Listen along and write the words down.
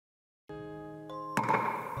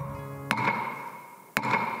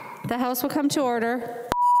The House will come to order.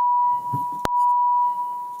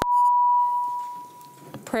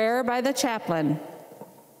 Prayer by the chaplain.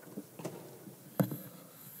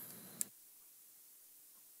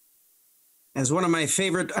 As one of my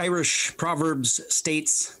favorite Irish proverbs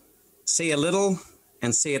states, say a little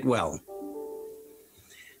and say it well.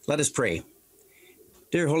 Let us pray.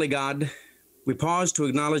 Dear Holy God, we pause to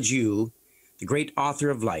acknowledge you, the great author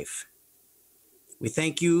of life. We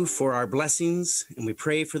thank you for our blessings, and we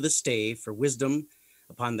pray for this day for wisdom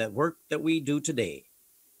upon the work that we do today.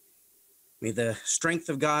 May the strength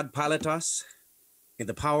of God pilot us. May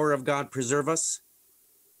the power of God preserve us.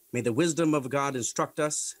 May the wisdom of God instruct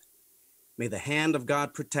us. May the hand of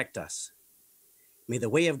God protect us. May the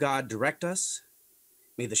way of God direct us.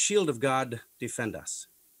 May the shield of God defend us.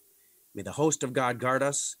 May the host of God guard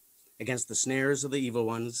us against the snares of the evil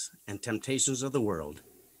ones and temptations of the world.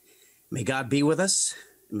 May God be with us,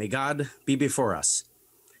 and may God be before us,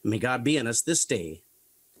 and may God be in us this day,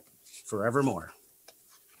 forevermore.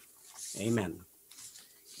 Amen.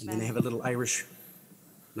 And then they have a little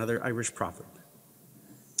another Irish proverb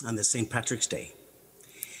on this St. Patrick's Day.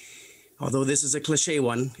 Although this is a cliche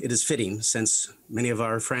one, it is fitting since many of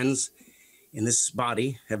our friends in this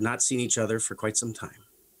body have not seen each other for quite some time.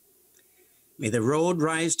 May the road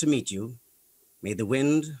rise to meet you. May the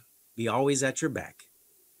wind be always at your back.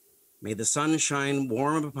 May the sun shine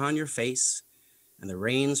warm upon your face and the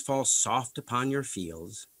rains fall soft upon your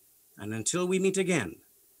fields. And until we meet again,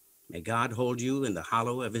 may God hold you in the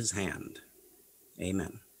hollow of his hand.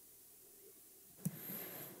 Amen.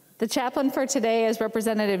 The chaplain for today is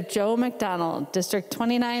Representative Joe McDonald, District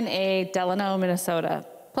 29A, Delano, Minnesota.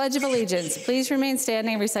 Pledge of Allegiance. Please remain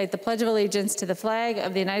standing and recite the Pledge of Allegiance to the flag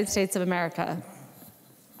of the United States of America.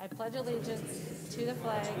 I pledge allegiance to the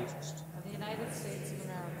flag of the United States of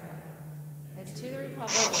America and to the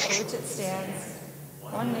republic for which it stands,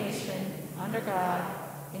 one nation, under God,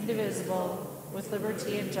 indivisible, with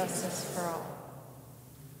liberty and justice for all.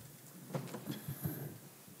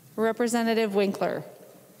 Representative Winkler.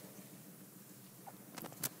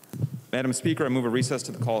 Madam Speaker, I move a recess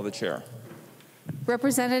to the call of the chair.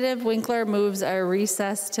 Representative Winkler moves a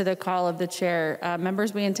recess to the call of the chair.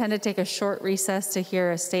 Members, we intend to take a short recess to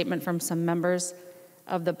hear a statement from some members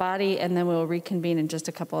of the body, and then we'll reconvene in just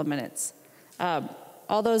a couple of minutes.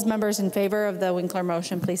 All those members in favor of the Winkler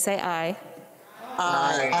motion, please say aye.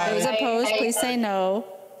 Aye. Those opposed, please say no.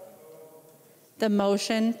 The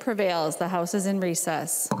motion prevails. The House is in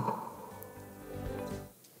recess.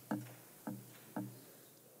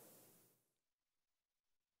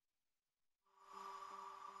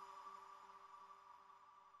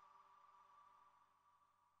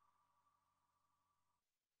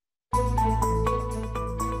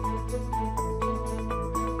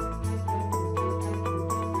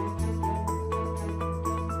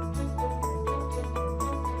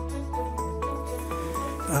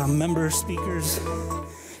 Members, speakers,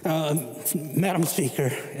 Madam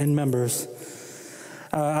Speaker, and members,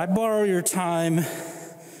 I borrow your time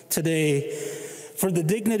today for the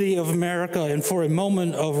dignity of America and for a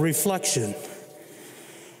moment of reflection.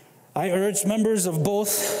 I urge members of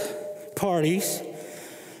both parties,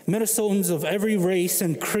 Minnesotans of every race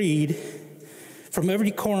and creed from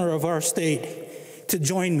every corner of our state to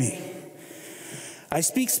join me. I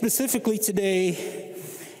speak specifically today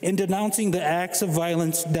in denouncing the acts of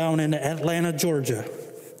violence down in Atlanta, Georgia,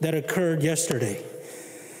 that occurred yesterday.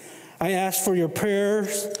 I ask for your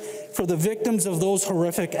prayers for the victims of those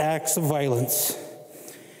horrific acts of violence.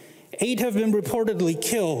 8 have been reportedly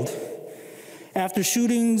killed after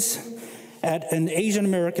shootings at an Asian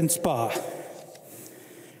American spa.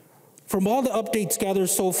 From all the updates gathered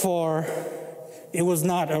so far, it was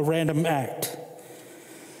not a random act.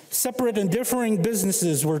 Separate and differing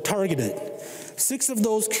businesses were targeted. 6 of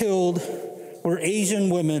those killed were Asian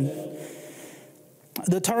women.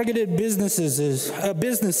 The targeted businesses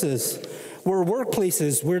were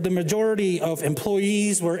workplaces where the majority of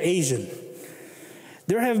employees were Asian.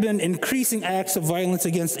 There have been increasing acts of violence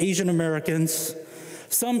against Asian Americans,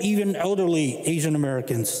 some even elderly Asian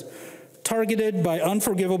Americans, targeted by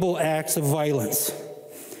unforgivable acts of violence.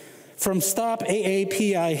 From Stop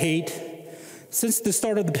AAPI Hate, since the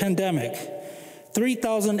start of the pandemic,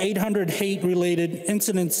 3,800 hate-related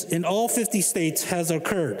incidents in all 50 states has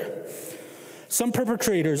occurred. Some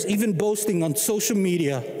perpetrators even boasting on social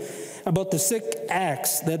media about the sick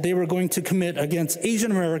acts that they were going to commit against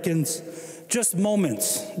Asian Americans just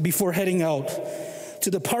moments before heading out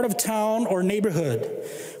to the part of town or neighborhood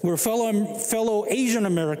where fellow Asian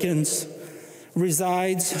Americans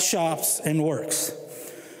resides, shops, and works.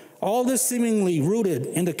 All this seemingly rooted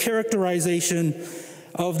in the characterization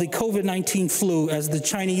of the COVID-19 flu as the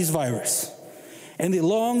Chinese virus, and the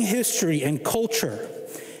long history and culture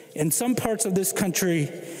in some parts of this country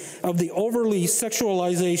of the overly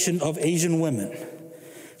sexualization of Asian women,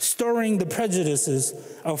 stirring the prejudices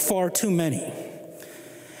of far too many.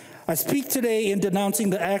 I speak today in denouncing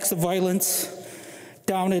the acts of violence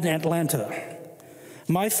down in Atlanta.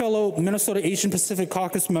 My fellow Minnesota Asian Pacific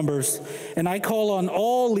Caucus members and I call on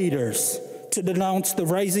all leaders to denounce the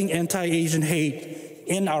rising anti-Asian hate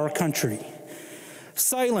in our country.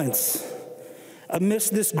 Silence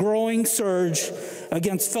amidst this growing surge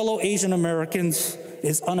against fellow Asian Americans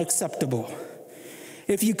is unacceptable.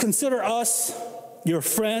 If you consider us your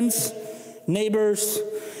friends, neighbors,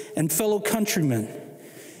 and fellow countrymen,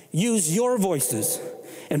 use your voices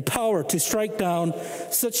and power to strike down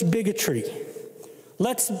such bigotry.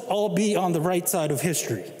 Let's all be on the right side of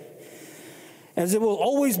history, as it will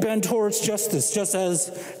always bend towards justice, just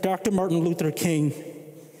as Dr. Martin Luther King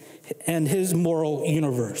and his moral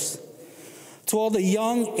universe. To all the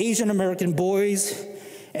young Asian American boys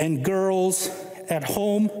and girls at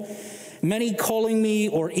home, many calling me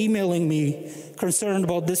or emailing me concerned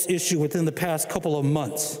about this issue within the past couple of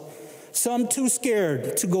months, some too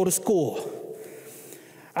scared to go to school.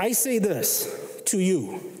 I say this to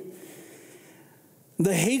you.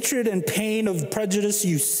 The hatred and pain of prejudice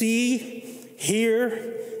you see,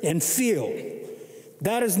 hear, and feel,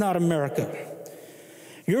 that is not America.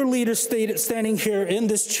 Your leader standing here in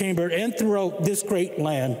this chamber and throughout this great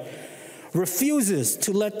land refuses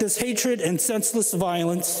to let this hatred and senseless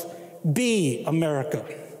violence be America.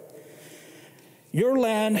 Your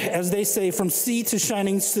land, as they say, from sea to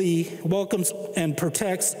shining sea, welcomes and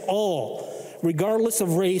protects all, regardless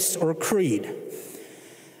of race or creed.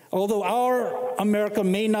 Although our America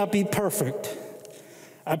may not be perfect,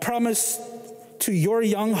 I promise to your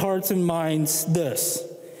young hearts and minds this: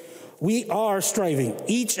 we are striving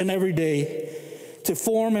each and every day to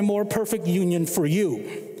form a more perfect union for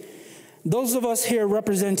you. Those of us here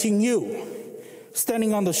representing you,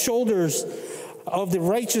 standing on the shoulders of the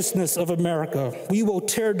righteousness of America, we will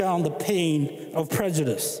tear down the pain of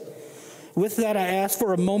prejudice. With that, I ask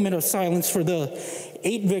for a moment of silence for the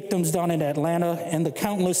 8 victims down in Atlanta and the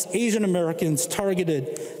countless Asian Americans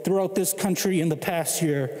targeted throughout this country in the past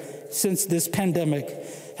year since this pandemic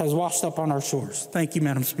has washed up on our shores. Thank you,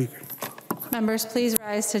 Madam Speaker. Members, please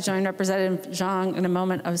rise to join Representative Zhang in a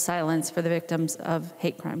moment of silence for the victims of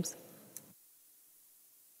hate crimes.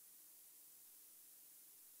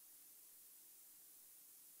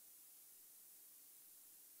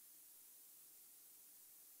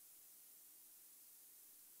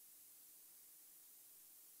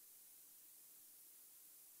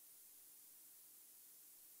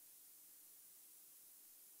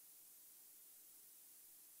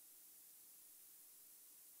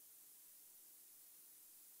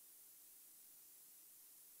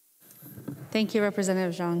 Thank you,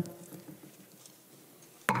 Representative Zhang.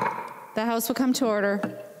 The House will come to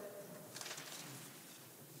order.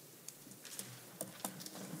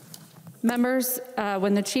 Members,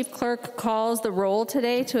 when the Chief Clerk calls the roll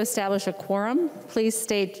today to establish a quorum, please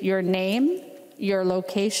state your name, your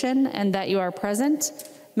location, and that you are present.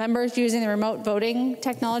 Members using the remote voting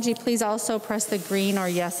technology, please also press the green or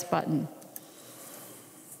yes button.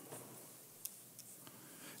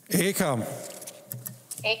 Acom.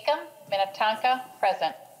 Acom, Minnetonka,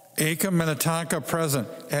 present. Acom, Minnetonka, present.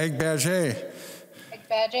 Agbaje.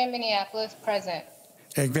 Agbaje, Minneapolis, present.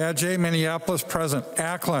 Agbaje, Minneapolis, present.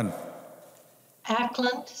 Ackland.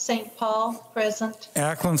 Ackland, St. Paul, present.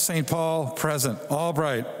 Ackland, St. Paul, present.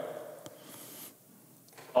 Albright.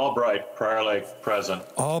 Albright, Prior Lake, present.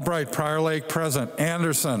 Albright, Prior Lake, present.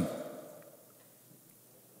 Anderson.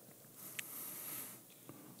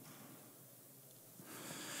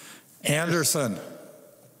 Anderson.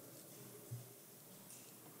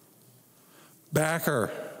 Backer.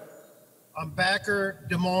 Backer,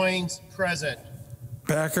 Des Moines, present.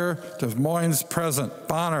 Backer, Des Moines, present.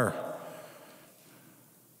 Bonner.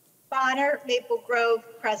 Bonner, Maple Grove,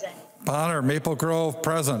 present. Bonner, Maple Grove,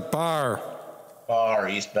 present. Barr. Barr,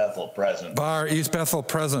 East Bethel, present. Barr, East Bethel,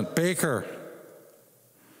 present. Baker.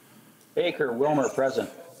 Baker, Wilmer, present.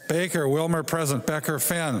 Baker, Wilmer, present. Becker,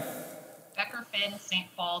 Finn. Becker, Finn, St.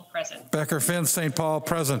 Paul, present. Becker, Finn, St. Paul,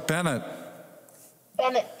 present. Bennett.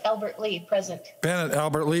 Bennett, Albert Lee, present. Bennett,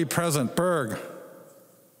 Albert Lee, present. Berg.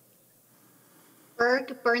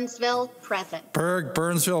 Berg, Burnsville, present. Berg,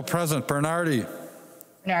 Burnsville, present. Bernardi.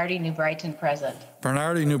 Bernardi, New Brighton, present.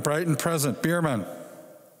 Bernardi, New Brighton, present. Bierman.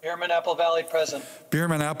 Bierman, Apple Valley, present.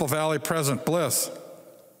 Bierman, Apple Valley, present. Bliss.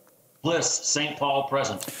 Bliss, St. Paul,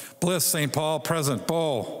 present. Bliss, St. Paul, present.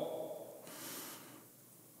 Bow.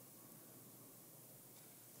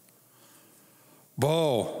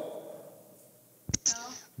 Bo.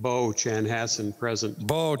 Bo Chanhassen, present.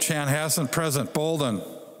 Bo Chanhassen, present. Bolden.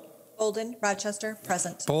 Bolden, Rochester,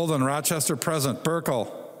 present. Bolden, Rochester, present.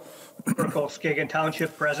 Burkle. Burkle, Skagen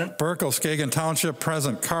Township, present. Burkle, Skagen Township,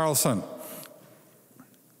 present. Carlson.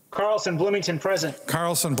 Carlson, Bloomington, present.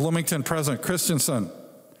 Carlson, Bloomington, present. Christensen.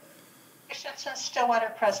 Christensen,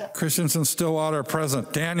 Stillwater, present. Christensen, Stillwater,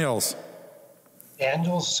 present. Daniels.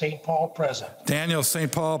 Daniels, St. Paul, present. Daniels,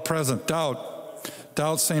 St. Paul, present. Doubt.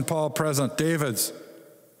 Doubt, St. Paul, present. Davids.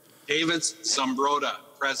 Davids, Zambroda,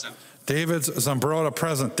 present. Davids, Zambroda,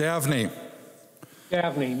 present. Davney.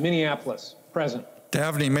 Davney, Minneapolis, present.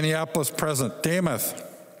 Davney, Minneapolis, present. Damuth.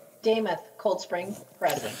 Damuth, Cold Spring,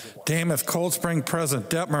 present. Damuth, Cold Spring, present.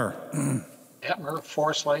 Detmer. Detmer,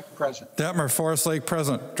 Forest Lake, present. Detmer, Forest Lake,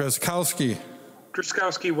 present. Drzkowski.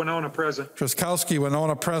 Drzkowski, Winona, present. Drzkowski,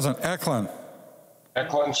 Winona, present. Eklund.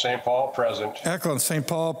 Eklund, St. Paul, present. Eklund, St.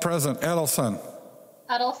 Paul, present. Edelson.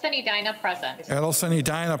 Edelson, Edina, present. Edelson,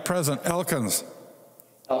 Edina, present. Elkins.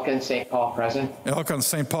 Elkins, St. Paul, present. Elkins,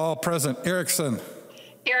 St. Paul, present. Erickson.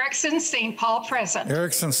 Erickson, St. Paul, present.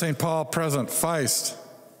 Erickson, St. Paul, present. Feist.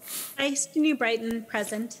 Feist, New Brighton,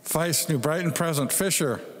 present. Feist, New Brighton, present.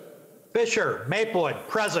 Fisher. Fisher, Maplewood,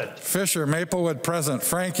 present. Fisher, Maplewood, present.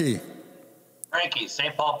 Frankie. Frankie,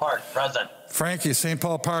 St. Paul Park, present. Frankie, St.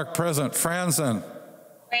 Paul Park, present. Franzen.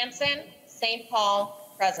 Branson, St.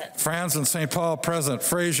 Paul, present. Franzen, St. Paul, present.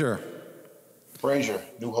 Frazier. Frazier,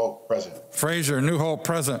 New Hope, present. Frazier, New Hope,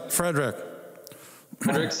 present. Frederick.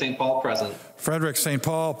 Frederick, St. Paul, present. Frederick, St.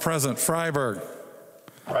 Paul, present. Freiburg.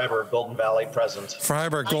 Freiburg, Golden Valley, present.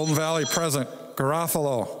 Freiburg, Golden Valley, present.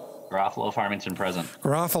 Garofalo. Garofalo, Farmington, present.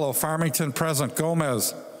 Garofalo, Farmington, present.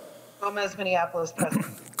 Gomez. Gomez, Minneapolis,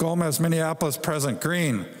 present. Gomez, Minneapolis, present.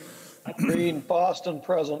 Green. Green, Boston,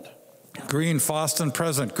 present. Green, Foston,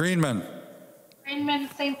 present. Greenman. Greenman,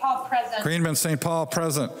 St. Paul, present. Greenman, St. Paul,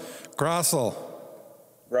 present. Grossel.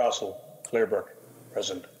 Grossel, Clearbrook,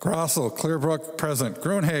 present. Grossel, Clearbrook, present.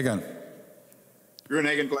 Gruenhagen.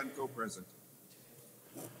 Gruenhagen, Glencoe, present.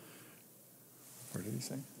 Where did he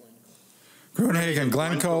say? Gruenhagen,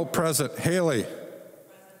 Glencoe, present. Haley.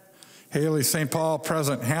 Haley, St. Paul,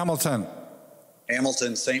 present. Hamilton.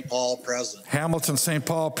 Hamilton, St. Paul, present. Hamilton, St.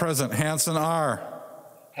 Paul, present. Hanson R.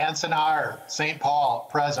 Hanson R., St. Paul,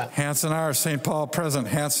 present. Hanson R., St. Paul, present.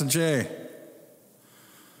 Hanson J.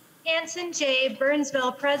 Hanson J,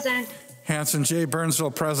 Burnsville, present. Hanson J.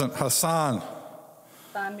 Burnsville, present. Hassan.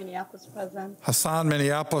 Hassan, Minneapolis, present. Hassan,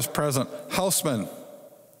 Minneapolis, present. Hausman.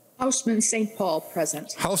 Hausman, St. Paul,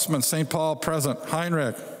 present. Hausman, St. Paul, present.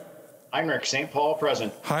 Heinrich. Heinrich, St. Paul,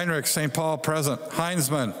 present. Heinrich, St. Paul, present.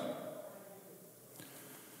 Heinzman.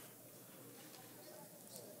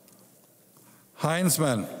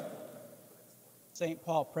 Heinzman. St.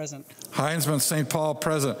 Paul, present. Heinzman, St. Paul,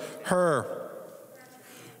 present. Her,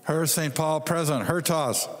 St. Paul, present.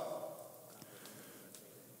 Hertas.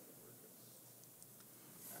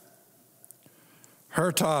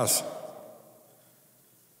 Hertas.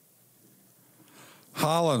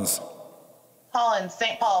 Hollins. Holland,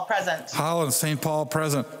 St. Paul, present. Hollins, St. Paul,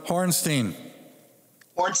 present. Hornstein.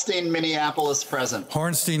 Ornstein, Minneapolis, present.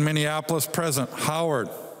 Hornstein, Minneapolis, present. Howard.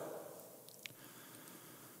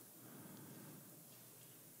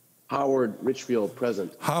 Howard, Richfield,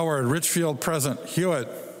 present. Howard, Richfield, present. Hewitt.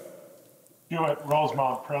 Hewitt,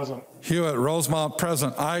 Rosemount, present. Hewitt, Rosemount,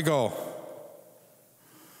 present. Igo.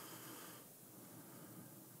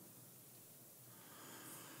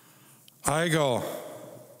 Igo.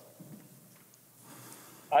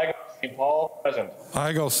 St. Paul, present.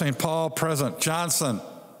 Igo, St. Paul, present. Johnson.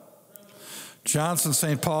 Johnson,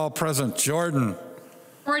 St. Paul, present. Jordan.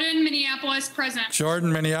 Jordan, Minneapolis, present.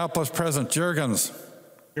 Jordan, Minneapolis, present. Jurgens.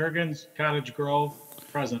 Jurgens, Cottage Grove,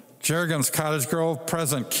 present. Jurgens, Cottage Grove,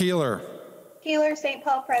 present. Keeler. Keeler, St.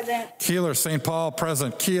 Paul, present. Keeler, St. Paul,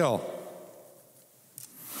 present. Kiel.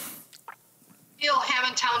 Hill,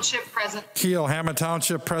 Hammond Township, present. Kiel, Hammond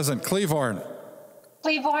Township, present. Cleveland.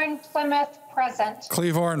 Cleveland, Plymouth, present.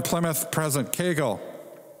 Cleveland, Plymouth, present. Kegel.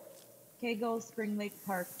 Kegel, Spring Lake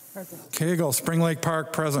Park, present. Kegel, Spring Lake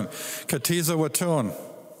Park, present. Katiza, Wattoon.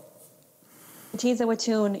 Katiza,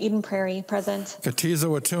 Wattoon, Eden Prairie, present. Katiza,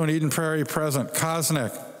 Wattoon, Eden Prairie, present.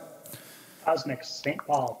 Kosnick. Kosnick, St.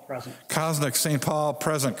 Paul, present. Kosnick, St. Paul,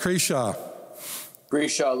 present. Creeshaw.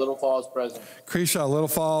 Creeshaw, Little Falls, present. Creeshaw, Little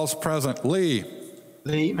Falls, present. Lee.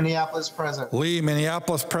 Lee, Minneapolis, present. Lee,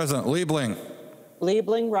 Minneapolis, present. Liebling.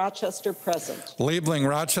 Liebling, Rochester, present. Liebling,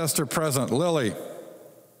 Rochester, present. Lilly.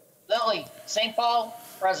 Lily, St. Paul,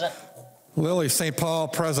 present. Lilly, St. Paul,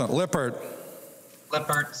 present. Lippert.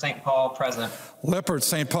 Lippert, St. Paul, present. Lippert,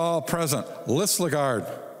 St. Paul, present. Listlegard.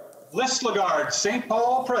 Listlegard, St.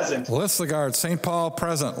 Paul, present. Listlegard, St. Paul,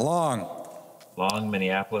 present. Long. Long,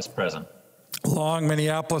 Minneapolis, present. Long,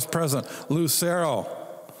 Minneapolis, present. Lucero.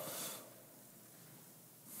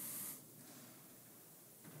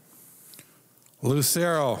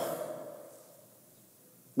 Lucero.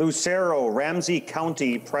 Lucero, Ramsey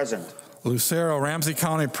County, present. Lucero, Ramsey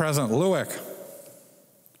County, present. Lewick.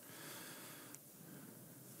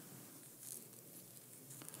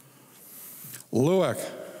 Lewick.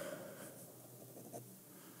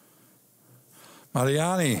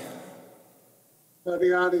 Mariani.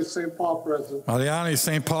 Mariani, St. Paul, present. Mariani,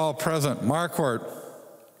 St. Paul, present. Marquardt.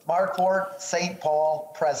 Marquardt, St.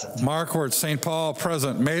 Paul, present. Marquardt, St. Paul,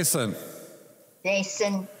 present. Mason.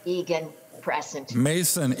 Mason, Egan, present.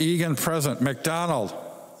 Mason, Egan, present. McDonald.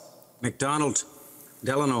 McDonald,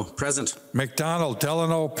 Delano, present. McDonald,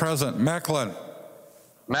 Delano, present. Mecklin.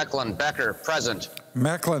 Mecklin, Becker, present.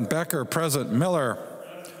 Mecklin, Becker, present. Miller.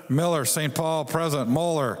 Miller, St. Paul, present.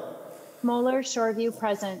 Moeller. Moeller, Shoreview,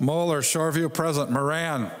 present. Moeller, Shoreview, present.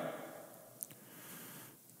 Moran.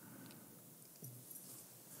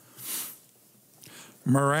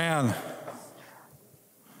 Moran.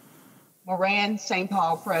 Moran, St.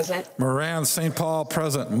 Paul, present. Moran, St. Paul,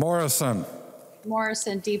 present. Morrison.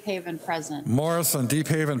 Morrison, Deep Haven, present. Morrison, Deep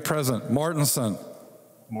Haven, present. Mortensen.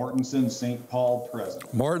 Mortensen, St. Paul, present.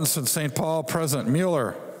 Mortensen, St. Paul, present.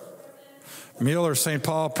 Mueller. Mueller, St.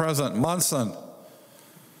 Paul, present. Munson.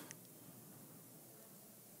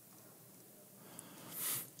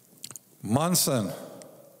 Munson.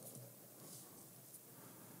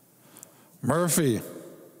 Murphy.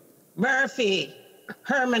 Murphy,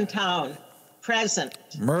 Hermantown, present.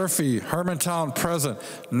 Murphy, Hermantown, present.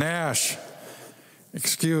 Nash,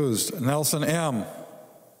 excused. Nelson M.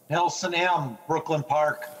 Nelson M., Brooklyn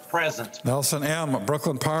Park, present. Nelson M.,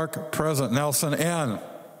 Brooklyn Park, present. Nelson N.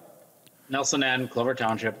 Nelson N., Clover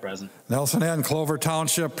Township, present. Nelson N., Clover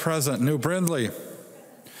Township, present. New Brindley.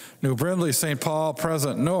 New Brindley, St. Paul,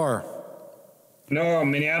 present. Noor. No,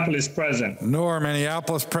 Minneapolis, present. Noor,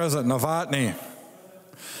 Minneapolis, present. Novotny.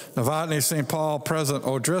 Novotny, St. Paul, present.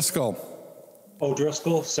 O'Driscoll.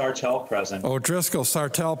 O'Driscoll, Sartell, present. O'Driscoll,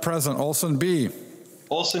 Sartell, present. Olson B.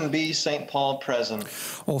 Olson B., St. Paul, present.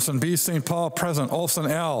 Olson B., St. Paul, present.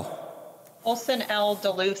 Olson L. Olson L.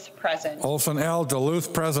 Duluth, present. Olson L.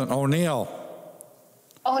 Duluth, present. O'Neill.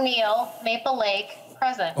 O'Neill, Maple Lake,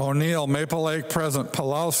 present. O'Neill, Maple Lake, present.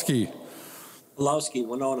 Pulowski. Pulowski,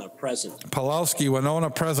 Winona, present. Pulowski, Winona,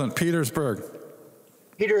 present. Petersburg.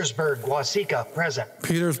 Petersburg, Waseca, present.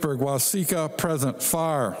 Petersburg, Waseca, present.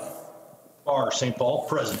 Farr. Farr, St. Paul,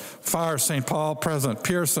 present. Farr, St. Paul, present.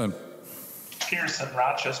 Pearson. Pearson,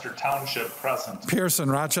 Rochester Township, present. Pearson,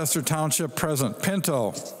 Rochester Township, present.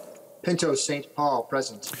 Pinto. Pinto, St. Paul,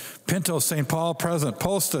 present. Pinto, St. Paul, present.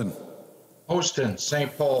 Poston. Poston,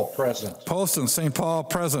 St. Paul, present. Poston, St. Paul,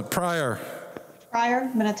 present. Pryor. Pryor,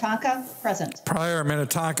 Minnetonka, present. Pryor,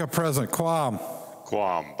 Minnetonka, present. Quam.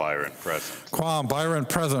 Quam, Byron, present. Quam, Byron,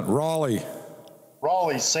 present. Raleigh.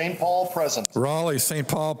 Raleigh, St. Paul, present. Raleigh, St.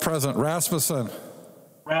 Paul, present. Rasmussen.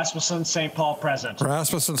 Rasmussen, St. Paul, present.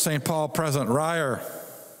 Rasmussen, St. Paul, present. Ryer.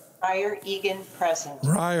 Ryer, Egan, present.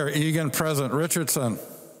 Ryer, Egan, present. Richardson.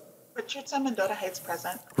 Richardson, Mendota Heights,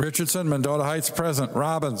 present. Richardson, Mendota Heights, present.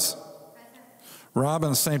 Robbins.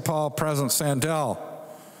 Robbins, St. Paul, present. Sandell.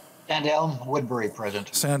 Sandell, Woodbury,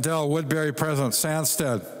 present. Sandell, Woodbury, present.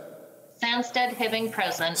 Sandsted. Sandsted, Hibbing,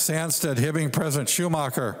 present. Sandsted, Hibbing, present.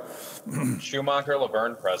 Schumacher. Schumacher,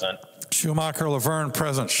 Laverne, present. Schumacher, Laverne,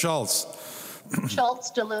 present. Schultz.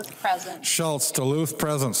 Schultz, Duluth, present. Schultz, Duluth,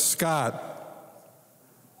 present. Scott.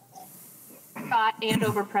 Scott,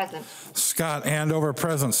 Andover, present. Scott, Andover,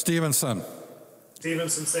 present. Stevenson.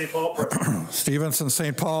 Stevenson, St. Paul, present. Stevenson,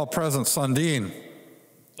 St. Paul, present. Sundin.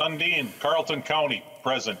 Sundin, Carlton County,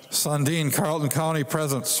 present. Sundin, Carlton County,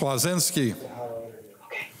 present. Swazinski.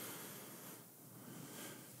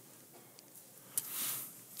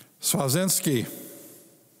 Swazinski.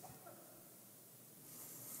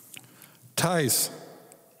 Tice.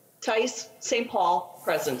 Tice, St. Paul,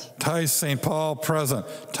 present. Tice, St. Paul, present.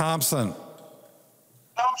 Thompson.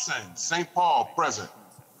 Thompson, St. Paul, present.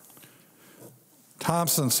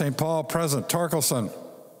 Thompson, St. Paul, present. Torkelson.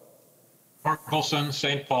 Torkelson,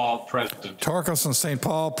 St. Paul, present. Torkelson, St.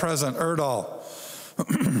 Paul, present. Erdahl.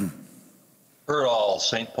 Erdahl,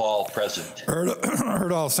 St. Paul, present.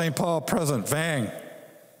 Erdahl, St. Paul, present. Vang.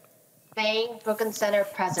 Vang, Brooklyn Center,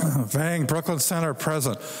 present. Vang, Brooklyn Center,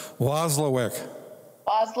 present. Waslowick.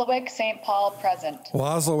 Oslowick, St. Paul, present.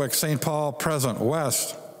 Waslowick, St. Paul, present.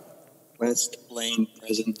 West. West Blaine,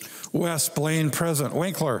 present. West Blaine, present.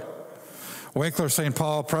 Winkler. Winkler, St.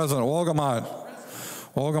 Paul, present. Wolgamott.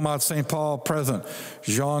 Wolgamott St. Paul, present.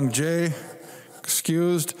 Zhang J,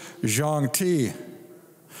 excused. Zhang T.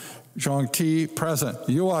 Zhang T, present.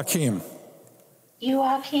 Joachim.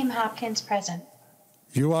 Joachim Hopkins, present.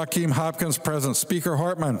 Joachim Hopkins, present. Speaker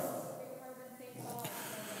Hartman.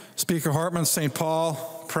 Speaker Hartman, St. Paul,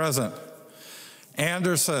 present.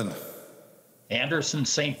 Anderson. Anderson,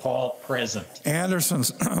 St. Paul, present. Anderson,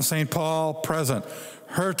 St. Paul, present.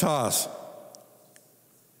 Hertas.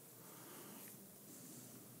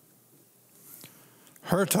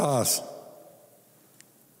 Hertas.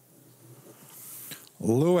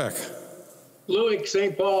 Lewick. Lewick,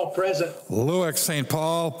 St. Paul, present. Lewick, St.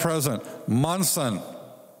 Paul, present. Munson.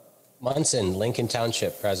 Munson, Lincoln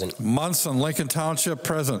Township, present. Munson, Lincoln Township,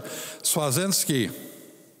 present. Swazinski.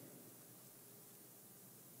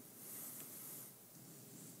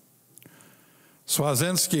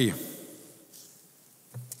 Swazinski.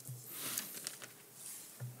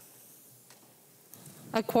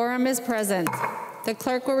 A quorum is present. The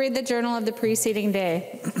clerk will read the journal of the preceding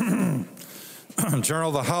day. Journal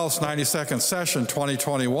of the House, 92nd session,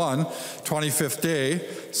 2021, 25th day,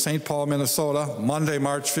 St. Paul, Minnesota, Monday,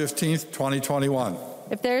 March 15th, 2021.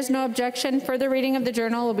 If there is no objection, further reading of the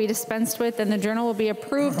journal will be dispensed with, and the journal will be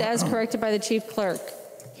approved as corrected by the chief clerk.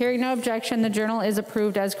 Hearing no objection, the journal is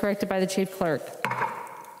approved as corrected by the chief clerk.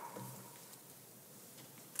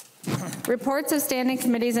 Reports of standing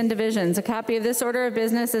committees and divisions. A copy of this order of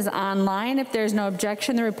business is online. If there is no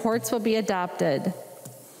objection, the reports will be adopted.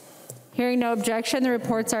 Hearing no objection, the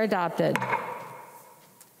reports are adopted.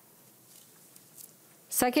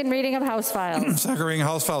 Second reading of House files. Second reading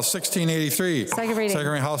House File 1683. Second reading. Second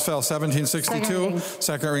reading House File 1762. Second reading.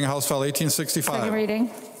 Second reading House File 1865. Second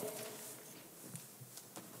reading.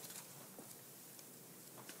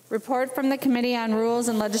 Report from the Committee on Rules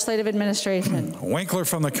and Legislative Administration. Winkler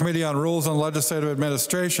from the Committee on Rules and Legislative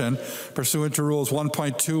Administration, pursuant to Rules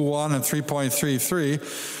 1.21 and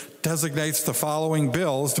 3.33, designates the following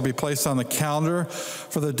bills to be placed on the calendar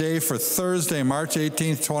for the day for Thursday, March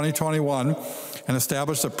 18th, 2021, and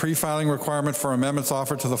establish a pre-filing requirement for amendments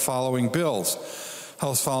offered to the following bills.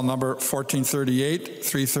 House File number 1438,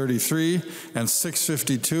 333, and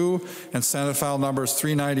 652, and Senate File numbers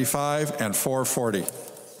 395 and 440.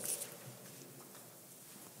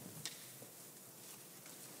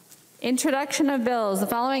 Introduction of bills. The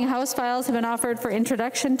following House files have been offered for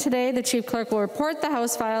introduction today. The Chief Clerk will report the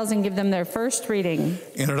House files and give them their first reading.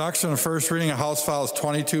 Introduction and first reading of House Files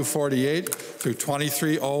 2248 through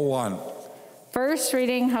 2301. First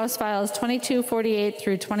reading House Files 2248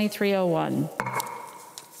 through 2301.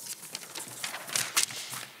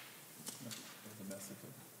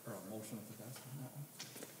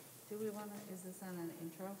 Do we want to, is this on an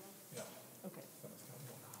intro? Yeah. Okay.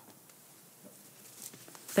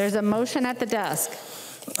 There's a motion at the desk.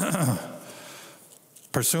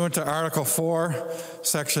 Pursuant to Article 4,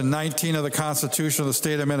 Section 19 of the Constitution of the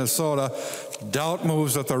State of Minnesota, doubt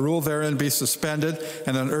moves that the rule therein be suspended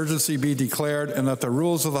and an urgency be declared, and that the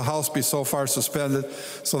rules of the House be so far suspended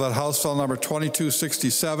so that House File number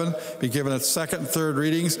 2267 be given its second and third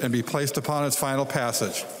readings and be placed upon its final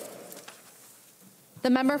passage. The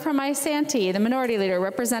member from Isanti, the Minority Leader,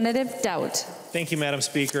 Representative Doubt. Thank you, Madam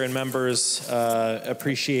Speaker, and members.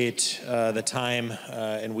 Appreciate the time,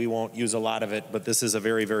 and we won't use a lot of it, but this is a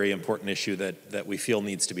very, very important issue that we feel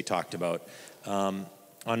needs to be talked about. On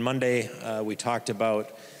Monday, we talked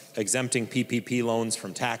about exempting PPP loans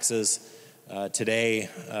from taxes. Today,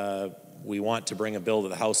 we want to bring a bill to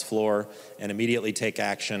the House floor and immediately take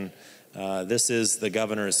action. This is the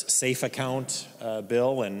governor's SAFE account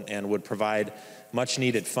bill and would provide much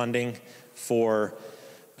needed funding for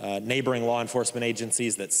neighboring law enforcement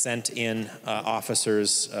agencies that sent in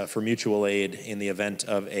officers for mutual aid in the event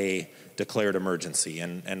of a declared emergency.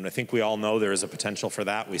 And I think we all know there is a potential for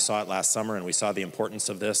that. We saw it last summer, and we saw the importance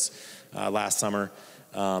of this last summer.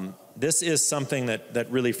 This is something that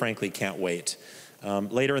really, frankly, can't wait.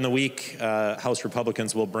 Later in the week, House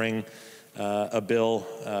Republicans will bring a bill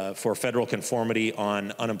for federal conformity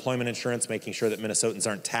on unemployment insurance, making sure that Minnesotans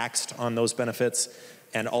aren't taxed on those benefits,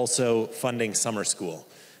 and also funding summer school.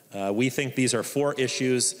 We think these are four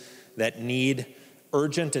issues that need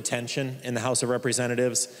urgent attention in the House of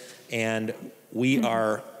Representatives, and we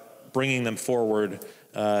are bringing them forward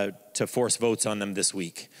to force votes on them this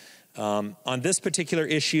week. On this particular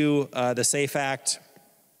issue, the SAFE Act,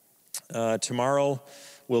 tomorrow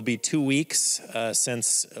will be 2 weeks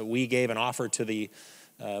since we gave an offer to the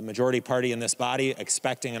majority party in this body,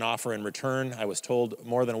 expecting an offer in return. I was told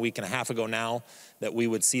more than a week and a half ago now that we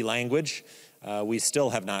would see language. We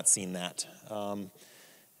still have not seen that.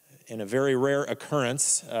 In a very rare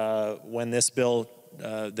occurrence, when this bill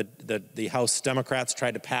the House Democrats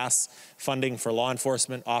tried to pass funding for law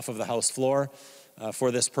enforcement off of the House floor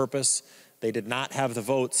for this purpose. They did not have the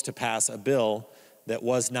votes to pass a bill that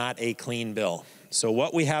was not a clean bill. So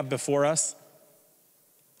what we have before us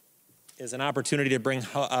is an opportunity to bring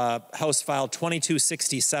House File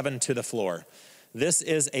 2267 to the floor. This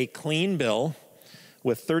is a clean bill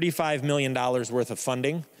with $35 million worth of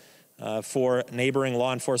funding for neighboring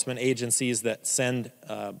law enforcement agencies that send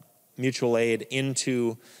mutual aid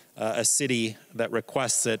into a city that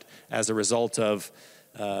requests it as a result of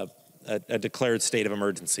a declared state of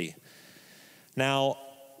emergency. Now,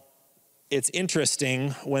 it's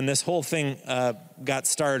interesting, when this whole thing got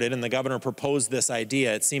started and the governor proposed this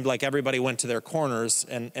idea, it seemed like everybody went to their corners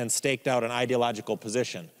and staked out an ideological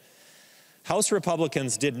position. House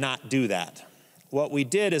Republicans did not do that. What we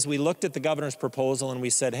did is we looked at the governor's proposal and we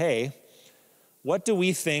said, hey, what do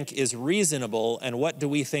we think is reasonable and what do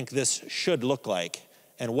we think this should look like?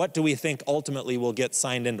 And what do we think ultimately will get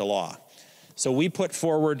signed into law? So we put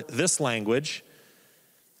forward this language,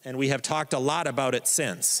 and we have talked a lot about it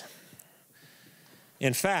since.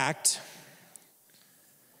 In fact,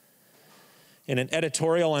 in an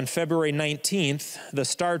editorial on February 19th, the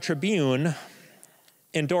Star Tribune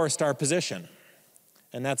endorsed our position.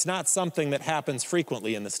 And that's not something that happens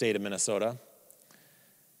frequently in the state of Minnesota.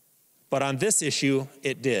 But on this issue,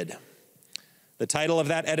 it did. The title of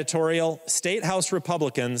that editorial, State House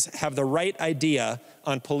Republicans Have the Right Idea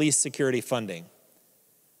on Police Security Funding.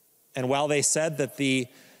 And while they said that the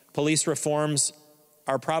police reforms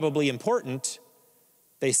are probably important,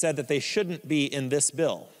 they said that they shouldn't be in this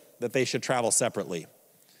bill, that they should travel separately.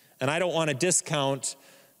 And I don't want to discount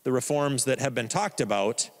the reforms that have been talked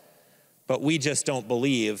about, but we just don't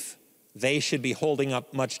believe they should be holding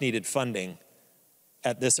up much needed funding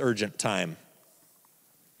at this urgent time.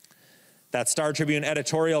 That Star Tribune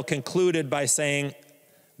editorial concluded by saying,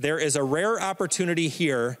 there is a rare opportunity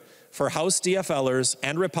here for House DFLers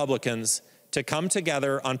and Republicans to come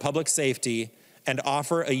together on public safety and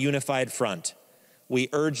offer a unified front. We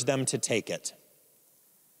urge them to take it.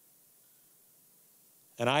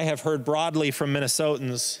 And I have heard broadly from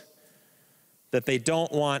Minnesotans that they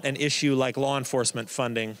don't want an issue like law enforcement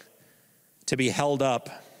funding to be held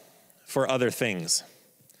up for other things.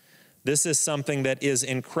 This is something that is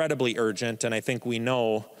incredibly urgent, and I think we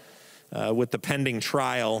know with the pending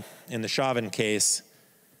trial in the Chauvin case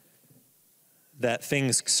that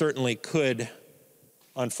things certainly could,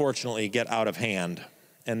 unfortunately, get out of hand,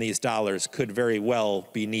 and these dollars could very well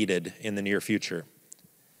be needed in the near future.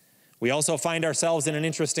 We also find ourselves in an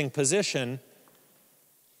interesting position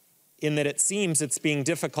in that it seems it's being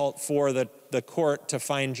difficult for the court to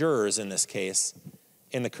find jurors in this case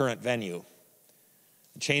in the current venue.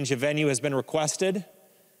 A change of venue has been requested,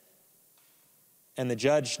 and the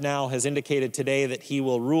judge now has indicated today that he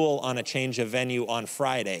will rule on a change of venue on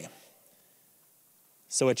Friday.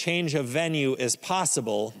 So a change of venue is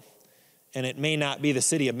possible, and it may not be the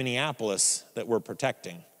city of Minneapolis that we're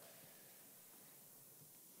protecting.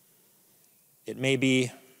 It may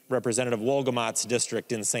be Representative Wolgamott's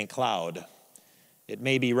district in St. Cloud. It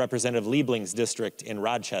may be Representative Liebling's district in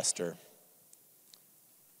Rochester.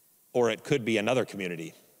 Or it could be another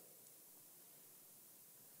community.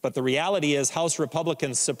 But the reality is House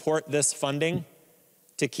Republicans support this funding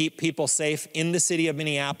to keep people safe in the city of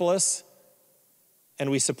Minneapolis, and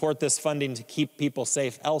we support this funding to keep people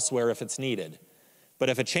safe elsewhere if it's needed. But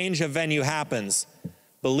if a change of venue happens,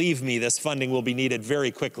 believe me, this funding will be needed very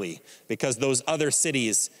quickly because those other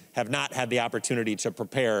cities have not had the opportunity to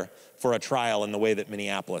prepare for a trial in the way that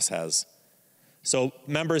Minneapolis has. So,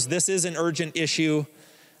 members, this is an urgent issue.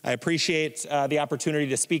 I appreciate the opportunity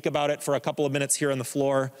to speak about it for a couple of minutes here on the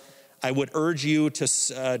floor. I would urge you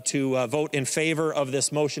to vote in favor of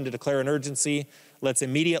this motion to declare an urgency. Let's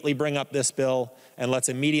immediately bring up this bill and let's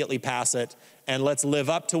immediately pass it. And let's live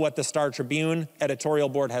up to what the Star Tribune editorial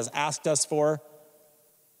board has asked us for.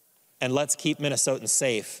 And let's keep Minnesotans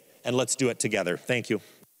safe and let's do it together. Thank you.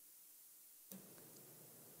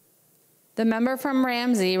 The member from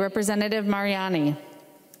Ramsey, Representative Mariani.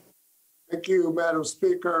 Thank you, Madam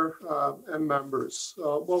Speaker and members.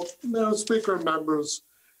 Well, Madam Speaker and members,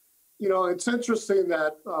 you know, it's interesting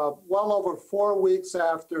that well over 4 weeks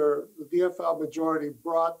after the DFL majority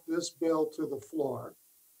brought this bill to the floor,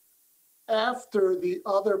 after the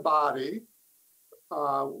other body,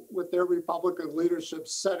 with their Republican leadership,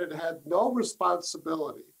 said it had no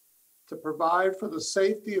responsibility to provide for the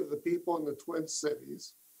safety of the people in the Twin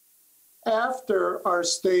Cities, after our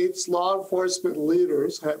state's law enforcement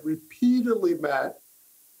leaders had repeatedly met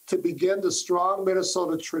to begin the strong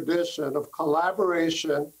Minnesota tradition of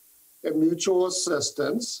collaboration and mutual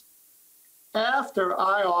assistance, after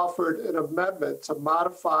I offered an amendment to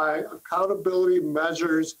modify accountability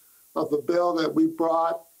measures of the bill that we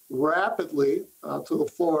brought rapidly to the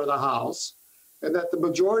floor of the House, and that the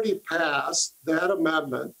majority passed that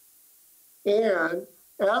amendment, and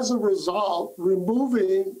as a result,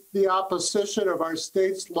 removing the opposition of our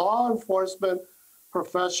state's law enforcement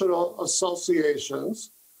professional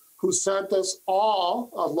associations, who sent us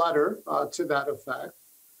all a letter to that effect.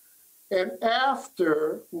 And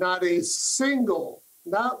after not a single,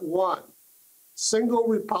 not one single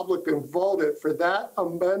Republican voted for that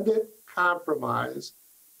amended compromise,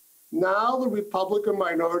 now the Republican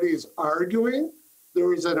minority is arguing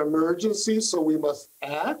there is an emergency, so we must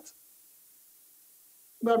act.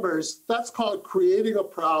 Members, that's called creating a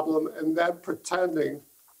problem and then pretending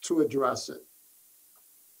to address it.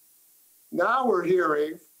 Now we're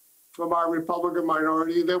hearing from our Republican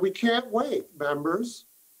minority that we can't wait, members.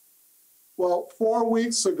 Well, 4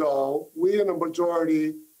 weeks ago, we in the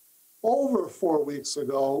majority, over 4 weeks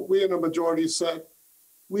ago, we in the majority said,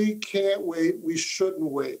 we can't wait, we shouldn't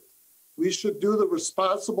wait. We should do the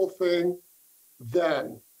responsible thing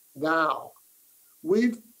then, now.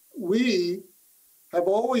 We have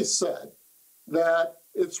always said that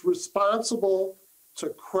it's responsible to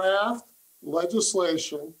craft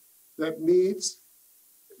legislation that meets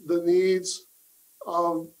the needs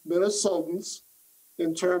of Minnesotans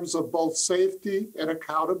in terms of both safety and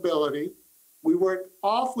accountability. We worked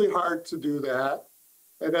awfully hard to do that.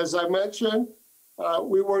 And as I mentioned,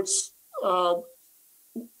 we worked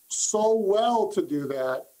so well to do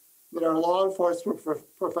that that our law enforcement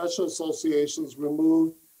professional associations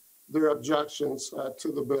removed their objections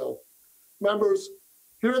to the bill. Members,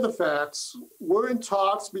 here are the facts. We're in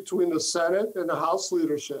talks between the Senate and the House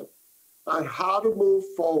leadership on how to move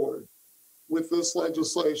forward with this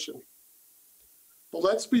legislation. But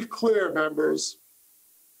let's be clear, members,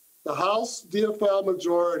 the House DFL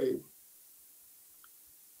majority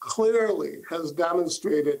clearly has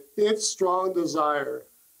demonstrated its strong desire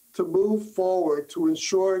to move forward to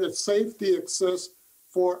ensure that safety exists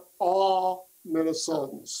for all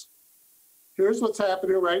Minnesotans. Here's what's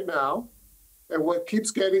happening right now and what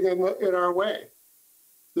keeps getting in our way.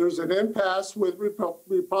 There's an impasse with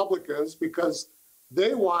Republicans because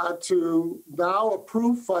they want to now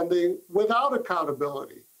approve funding without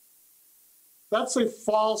accountability. That's a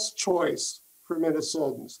false choice for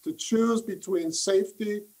Minnesotans, to choose between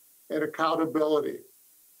safety and accountability.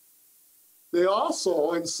 They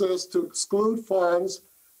also insist to exclude funds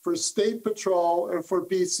for State Patrol and for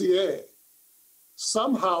BCA.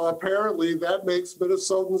 Somehow, apparently, that makes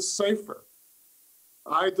Minnesotans safer.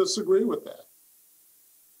 I disagree with that.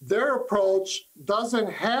 Their approach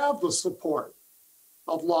doesn't have the support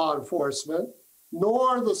of law enforcement,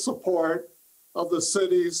 nor the support of the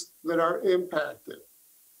cities that are impacted.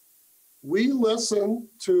 We listen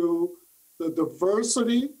to the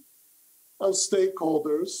diversity of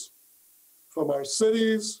stakeholders from our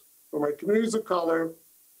cities, from our communities of color,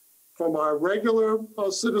 from our regular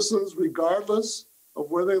citizens, regardless of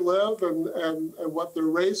where they live and what their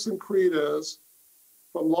race and creed is,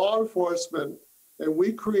 from law enforcement, and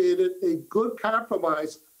we created a good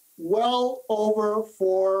compromise well over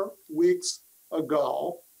 4 weeks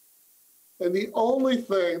ago. And the only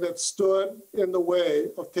thing that stood in the way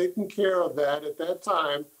of taking care of that at that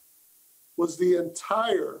time was the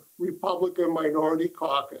entire Republican minority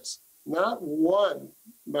caucus. Not one,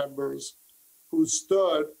 members, who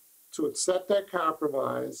stood to accept that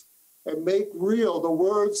compromise and make real the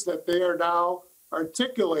words that they are now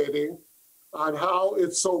articulating on how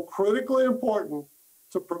it's so critically important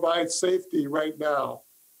to provide safety right now.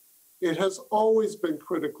 It has always been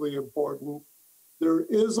critically important. There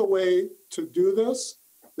is a way to do this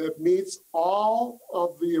that meets all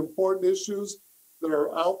of the important issues that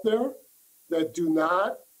are out there, that do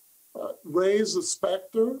not raise the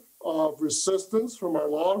specter of resistance from our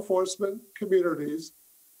law enforcement communities.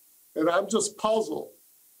 And I'm just puzzled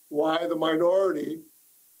why the minority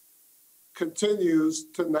continues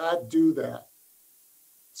to not do that.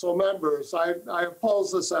 So members, I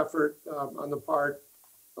oppose this effort on the part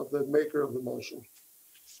of the maker of the motion.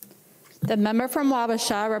 The member from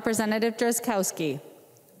Wabasha, Representative Drazkowski.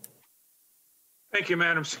 Thank you,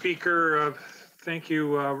 Madam Speaker. Thank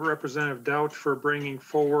you, Representative Dauch, for bringing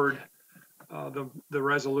forward the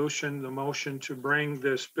resolution, the motion to bring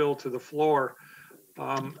this bill to the floor.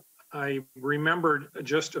 I remembered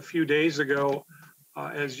just a few days ago,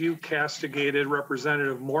 as you castigated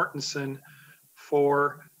Representative Mortensen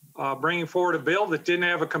for bringing forward a bill that didn't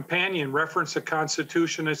have a companion, reference the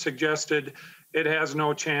Constitution, and suggested it has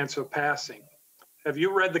no chance of passing. Have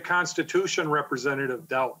you read the Constitution, Representative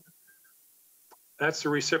Dauch? That's the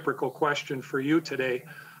reciprocal question for you today.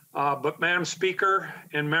 But Madam Speaker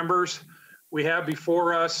and members, we have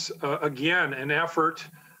before us, again, an effort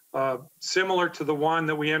similar to the one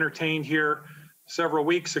that we entertained here several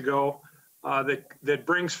weeks ago that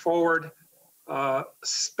brings forward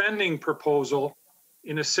spending proposal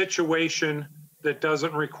in a situation that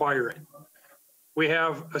doesn't require it. We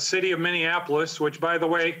have a city of Minneapolis, which, by the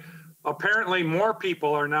way, apparently more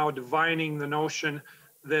people are now divining the notion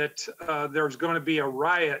that there's going to be a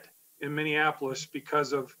riot in Minneapolis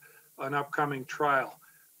because of an upcoming trial.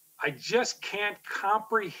 I just can't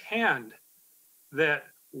comprehend that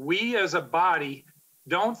we as a body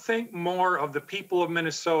don't think more of the people of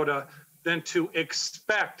Minnesota than to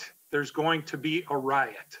expect there's going to be a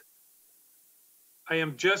riot. I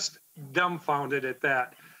am just dumbfounded at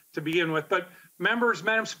that to begin with. But members,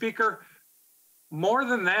 Madam Speaker, more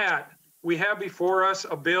than that, we have before us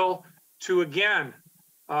a bill to, again,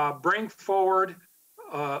 bring forward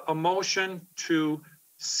a motion to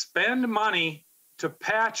spend money to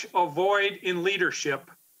patch a void in leadership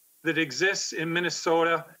that exists in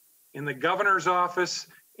Minnesota, in the governor's office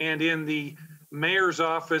and in the mayor's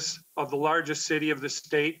office of the largest city of the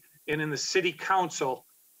state, and in the city council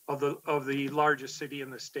of the largest city in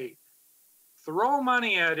the state. Throw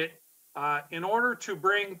money at it in order to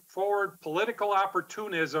bring forward political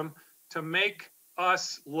opportunism to make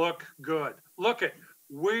us look good. Look at,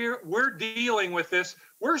 we're dealing with this,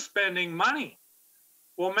 we're spending money.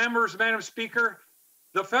 Well, members, Madam Speaker,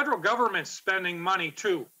 the federal government's spending money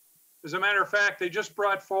too. As a matter of fact, they just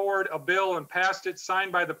brought forward a bill and passed it,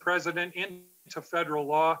 signed by the president, into federal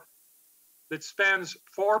law that spends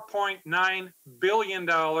 $4.9 billion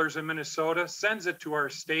in Minnesota, sends it to our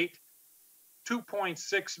state.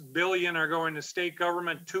 2.6 billion are going to state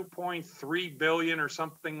government, 2.3 billion or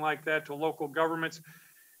something like that to local governments,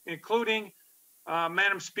 including,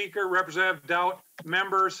 Madam Speaker, Representative Doubt,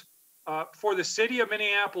 members, for the city of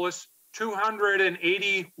Minneapolis,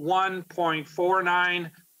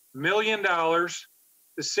 $281.49 million.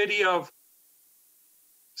 The city of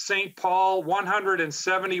St. Paul,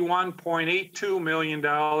 $171.82 million.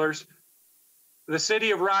 The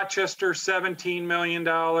city of Rochester, $17 million.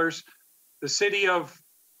 The city of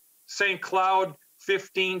St. Cloud,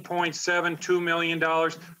 $15.72 million.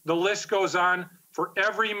 The list goes on for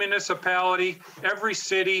every municipality, every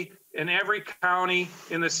city, and every county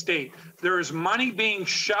in the state. There is money being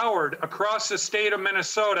showered across the state of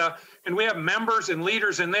Minnesota, and we have members and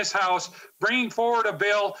leaders in this House bringing forward a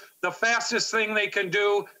bill, the fastest thing they can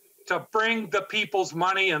do to bring the people's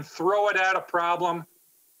money and throw it at a problem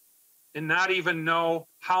and not even know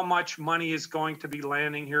how much money is going to be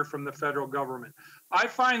landing here from the federal government. I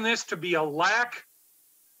find this to be a lack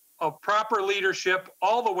of proper leadership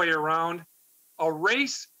all the way around. A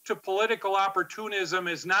race to political opportunism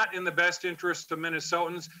is not in the best interest of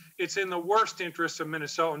Minnesotans. It's in the worst interest of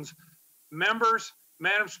Minnesotans. Members,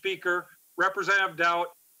 Madam Speaker, Representative Doubt,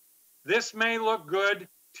 this may look good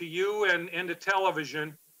to you and to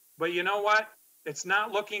television, but you know what? It's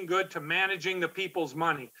not looking good to managing the people's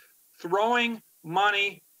money. Throwing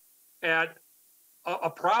money at a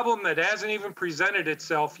problem that hasn't even presented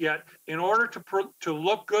itself yet in order to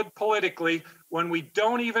look good politically, when we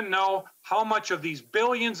don't even know how much of these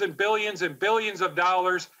billions and billions and billions of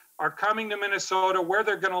dollars are coming to Minnesota, where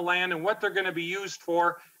they're going to land and what they're going to be used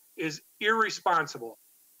for, is irresponsible.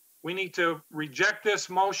 We need to reject this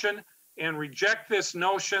motion and reject this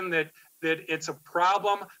notion that it's a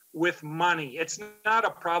problem with money. It's not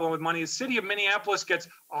a problem with money. The city of Minneapolis gets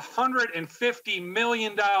 $150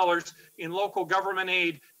 million in local government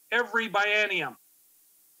aid every biennium.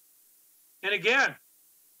 And again,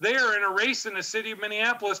 they are in a race in the city of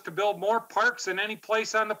Minneapolis to build more parks than any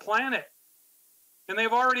place on the planet. And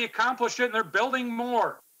they've already accomplished it, and they're building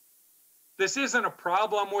more. This isn't a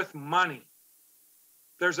problem with money.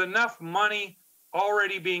 There's enough money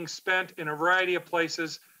already being spent in a variety of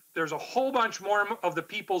places. There's a whole bunch more of the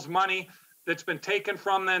people's money that's been taken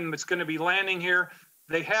from them that's going to be landing here.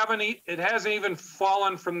 It hasn't even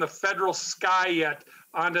fallen from the federal sky yet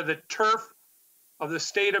onto the turf of the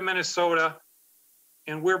state of Minnesota.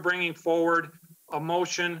 And we're bringing forward a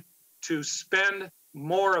motion to spend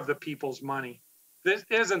more of the people's money. This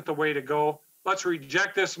isn't the way to go. Let's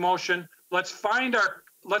reject this motion. Let's find our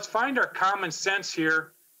common sense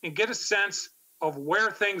here and get a sense of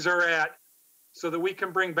where things are at, so that we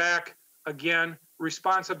can bring back, again,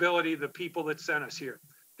 responsibility to the people that sent us here.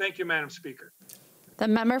 Thank you, Madam Speaker. The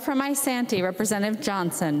member from Isanti, Representative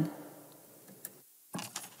Johnson.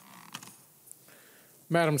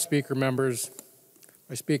 Madam Speaker, members,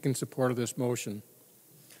 I speak in support of this motion.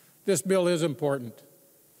 This bill is important.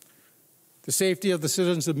 The safety of the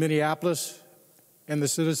citizens of Minneapolis and the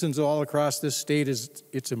citizens all across this state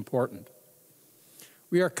it's important.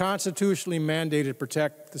 We are constitutionally mandated to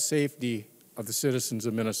protect the safety of the citizens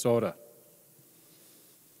of Minnesota.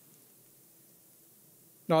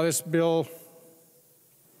 Now, this bill,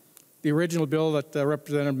 the original bill that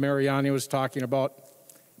Representative Mariani was talking about,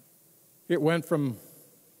 it went from,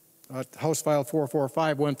 House File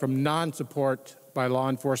 445 went from non-support by law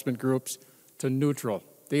enforcement groups to neutral.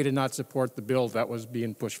 They did not support the bill that was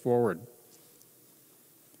being pushed forward.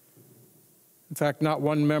 In fact, not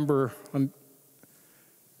one member,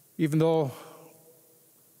 even though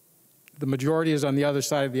the majority is on the other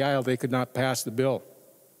side of the aisle, they could not pass the bill,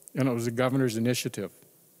 and it was the governor's initiative.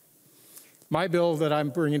 My bill that I'm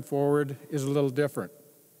bringing forward is a little different.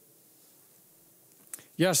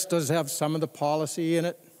 Yes, it does have some of the policy in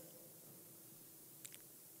it.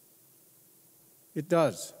 It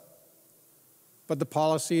does. But the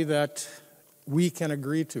policy that we can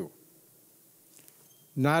agree to.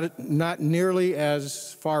 Not nearly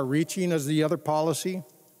as far-reaching as the other policy,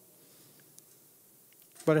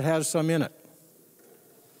 but it has some in it.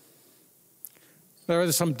 There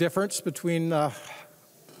is some difference between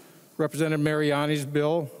Representative Mariani's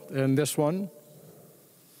bill and this one.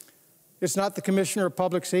 It's not the Commissioner of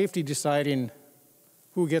Public Safety deciding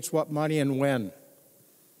who gets what money and when.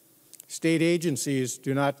 State agencies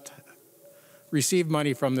do not receive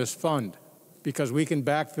money from this fund because we can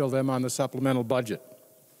backfill them on the supplemental budget.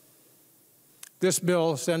 This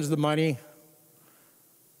bill sends the money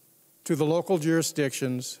to the local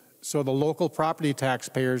jurisdictions so the local property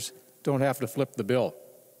taxpayers don't have to flip the bill.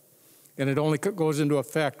 And it only goes into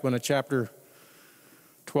effect when a Chapter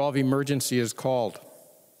 12 emergency is called.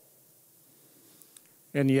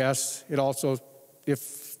 And yes, it also,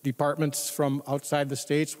 if departments from outside the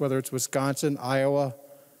states, whether it's Wisconsin, Iowa,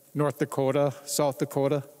 North Dakota, South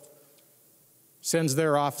Dakota, sends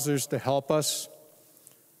their officers to help us,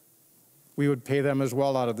 we would pay them as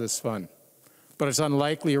well out of this fund. But it's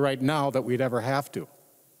unlikely right now that we'd ever have to.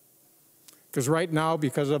 Because right now,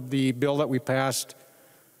 because of the bill that we passed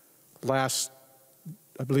I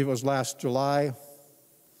believe it was last July,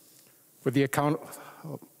 with the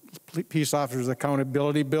Peace Officers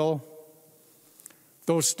Accountability Bill,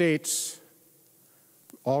 those states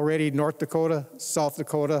already, North Dakota, South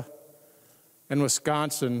Dakota, and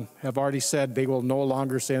Wisconsin, have already said they will no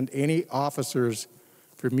longer send any officers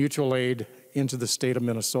for mutual aid into the state of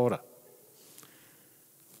Minnesota.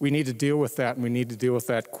 We need to deal with that, and we need to deal with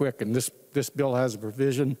that quick. And this bill has a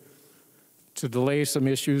provision to delay some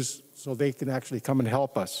issues so they can actually come and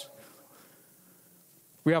help us.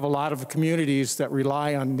 We have a lot of communities that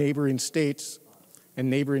rely on neighboring states and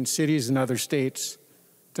neighboring cities and other states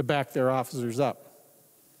to back their officers up.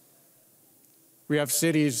 We have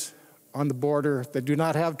cities on the border that do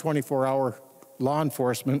not have 24-hour law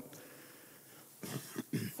enforcement,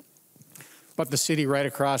 but the city right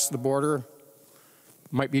across the border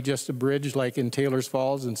might be just a bridge like in Taylor's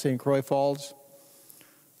Falls and St. Croix Falls,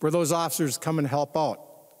 where those officers come and help out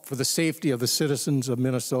for the safety of the citizens of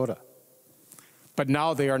Minnesota. But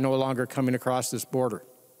now they are no longer coming across this border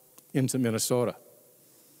into Minnesota.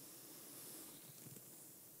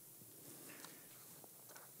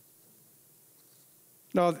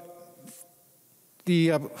 Now,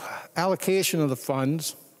 the allocation of the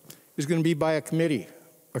funds is going to be by a committee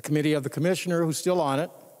of the commissioner who's still on it,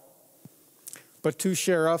 but 2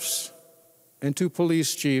 sheriffs and 2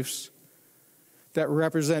 police chiefs that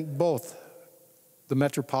represent both the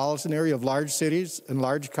metropolitan area of large cities and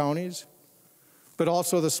large counties, but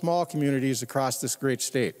also the small communities across this great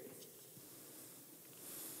state.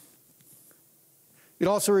 It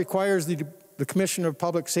also requires the Commissioner of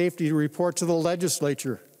Public Safety to report to the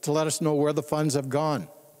legislature to let us know where the funds have gone.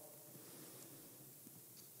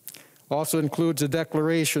 Also includes a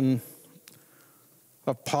declaration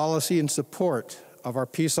of policy and support of our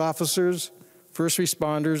peace officers, first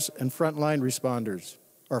responders, and frontline responders,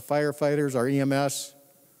 our firefighters, our EMS.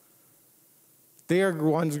 They are the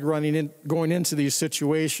ones going into these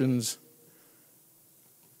situations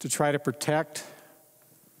to try to protect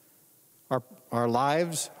our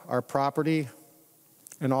lives, our property,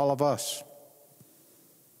 and all of us.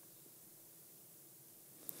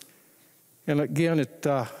 And again,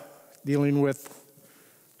 dealing with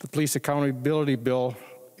the Police Accountability Bill,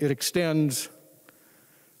 it extends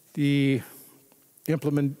the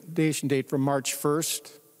implementation date from March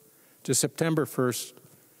 1st to September 1st,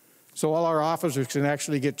 so all our officers can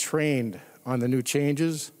actually get trained on the new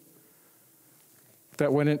changes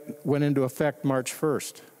that went into effect March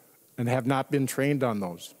 1st and have not been trained on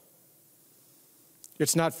those.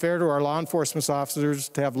 It's not fair to our law enforcement officers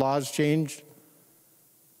to have laws changed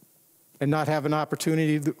and not have an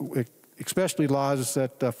opportunity especially laws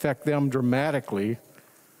that affect them dramatically,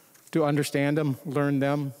 to understand them, learn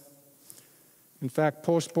them. In fact,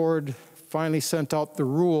 Post Board finally sent out the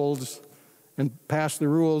rules and passed the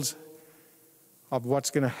rules of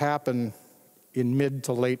what's going to happen in mid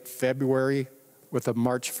to late February with a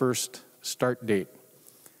March 1st start date.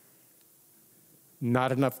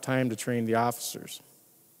 Not enough time to train the officers.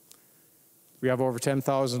 We have over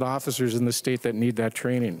 10,000 officers in the state that need that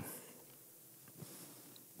training.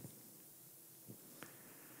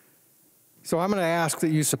 So I'm going to ask that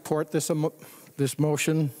you support this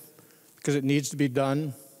motion because it needs to be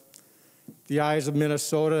done. The eyes of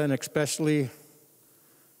Minnesota, and especially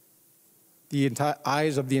the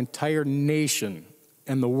eyes of the entire nation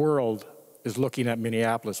and the world, is looking at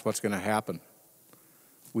Minneapolis, what's going to happen.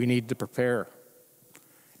 We need to prepare.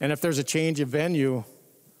 And if there's a change of venue,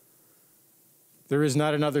 there is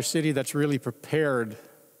not another city that's really prepared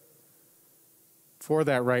for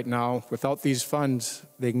that right now. Without these funds,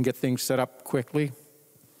 they can get things set up quickly.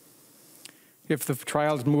 If the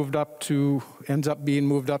trial's ends up being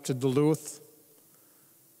moved up to Duluth,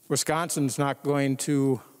 Wisconsin's not going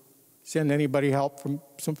to send anybody help from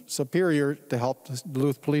Superior to help the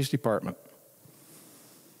Duluth Police Department.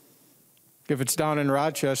 If it's down in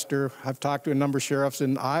Rochester, I've talked to a number of sheriffs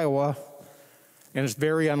in Iowa, and it's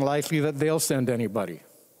very unlikely that they'll send anybody.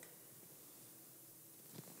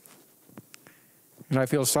 And I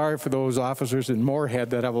feel sorry for those officers in Moorhead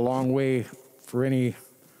that have a long way for any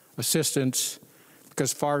assistance,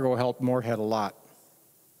 because Fargo helped Moorhead a lot.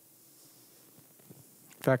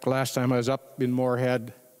 In fact, last time I was up in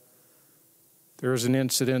Moorhead, there was an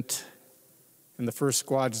incident, and the first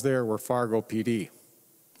squads there were Fargo PD,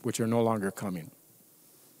 which are no longer coming.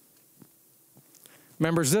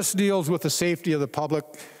 Members, this deals with the safety of the public,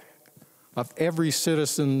 of every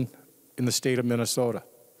citizen in the state of Minnesota.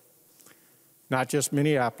 Not just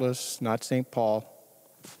Minneapolis, not St. Paul,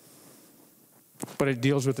 but it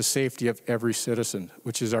deals with the safety of every citizen,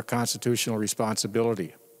 which is our constitutional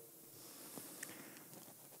responsibility.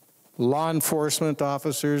 Law enforcement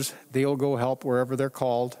officers, they'll go help wherever they're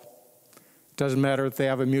called. Doesn't matter if they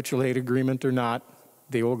have a mutual aid agreement or not,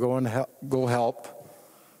 they will go and help.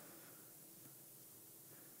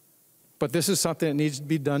 But this is something that needs to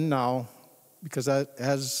be done now, because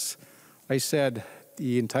as I said,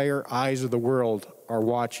 the entire eyes of the world are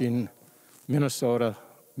watching Minnesota,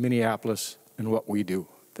 Minneapolis, and what we do.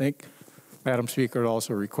 Madam Speaker, I'd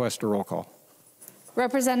also request a roll call.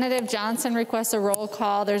 Representative Johnson requests a roll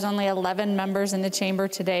call. There's only 11 members in the chamber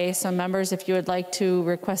today, so members, if you would like to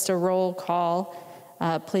request a roll call,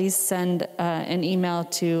 please send an email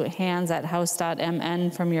to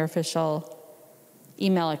hands@house.mn from your official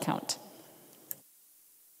email account.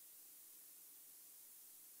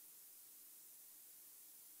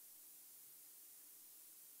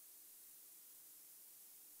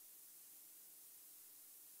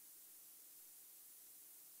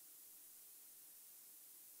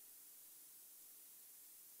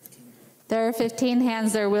 There are 15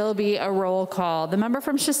 hands. There will be a roll call. The member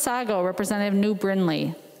from Chisago, Representative New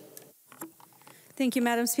Brindley. Thank you,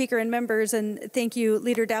 Madam Speaker and members, and thank you,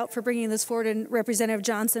 Leader Doubt, for bringing this forward, and Representative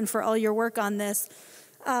Johnson for all your work on this.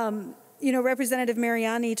 You know, Representative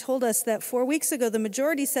Mariani told us that 4 weeks ago the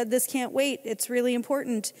majority said this can't wait, it's really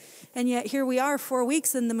important, and yet here we are 4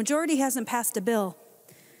 weeks and the majority hasn't passed a bill.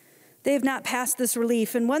 They have not passed this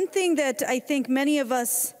relief, and one thing that I think many of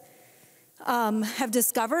us have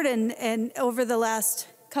discovered and over the last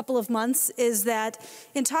couple of months is that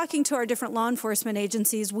in talking to our different law enforcement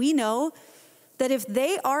agencies, we know that if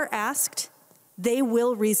they are asked, they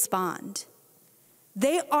will respond.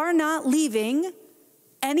 They are not leaving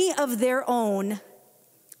any of their own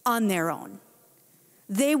on their own.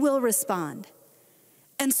 They will respond.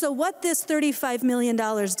 And so what this $35 million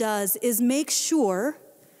does is make sure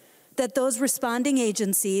that those responding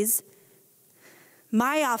agencies,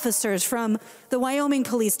 my officers from the Wyoming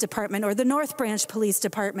Police Department or the North Branch Police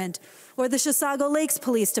Department or the Chisago Lakes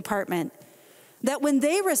Police Department, that when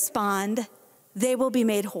they respond, they will be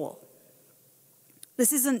made whole.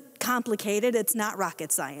 This isn't complicated, it's not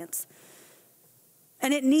rocket science.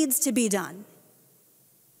 And it needs to be done.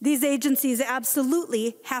 These agencies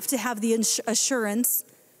absolutely have to have the assurance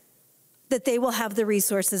that they will have the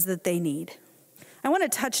resources that they need. I want to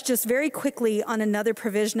touch just very quickly on another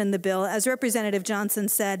provision in the bill. As Representative Johnson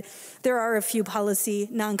said, there are a few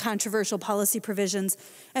non-controversial policy provisions,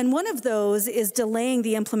 and one of those is delaying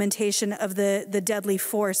the implementation of the deadly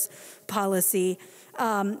force policy.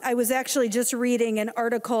 I was actually just reading an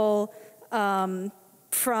article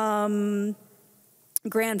from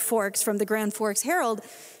Grand Forks from the Grand Forks Herald,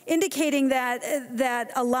 indicating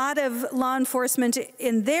that a lot of law enforcement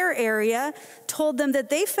in their area told them that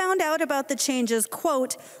they found out about the changes,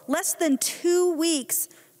 quote, less than 2 weeks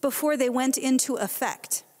before they went into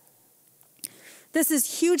effect. This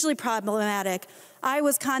is hugely problematic. I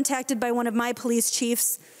was contacted by one of my police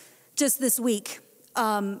chiefs just this week,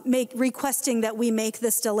 requesting that we make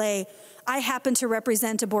this delay. I happen to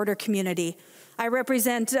represent a border community. I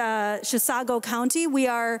represent Chisago County. We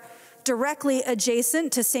are directly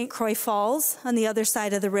adjacent to St. Croix Falls on the other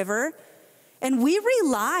side of the river. And we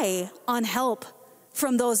rely on help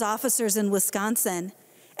from those officers in Wisconsin.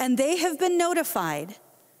 And they have been notified.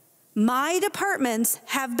 My departments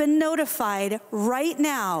have been notified right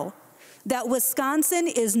now that Wisconsin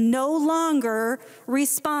is no longer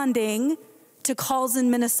responding to calls in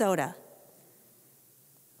Minnesota.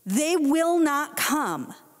 They will not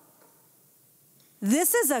come.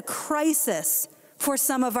 This is a crisis for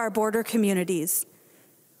some of our border communities.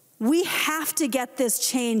 We have to get this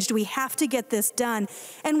changed. We have to get this done.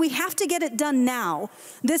 And we have to get it done now.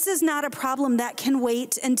 This is not a problem that can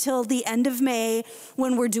wait until the end of May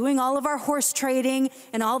when we're doing all of our horse trading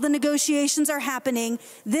and all the negotiations are happening.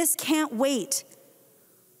 This can't wait.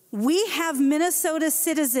 We have Minnesota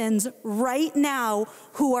citizens right now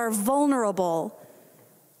who are vulnerable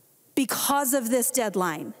because of this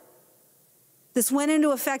deadline. This went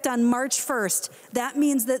into effect on March 1st. That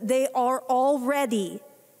means that they are already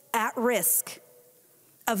at risk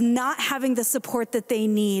of not having the support that they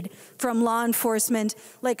need from law enforcement.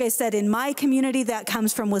 Like I said, in my community, that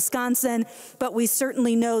comes from Wisconsin, but we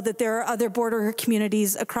certainly know that there are other border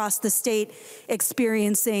communities across the state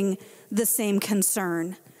experiencing the same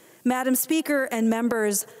concern. Madam Speaker and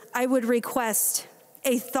members, I would request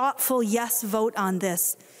a thoughtful yes vote on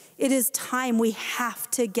this. It is time. We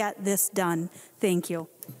have to get this done. Thank you.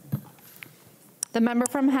 The member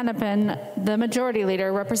from Hennepin, the Majority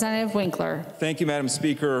Leader, Representative Winkler. Thank you, Madam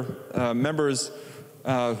Speaker. Members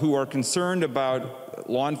who are concerned about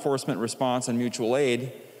law enforcement response and mutual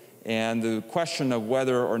aid and the question of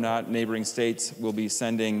whether or not neighboring states will be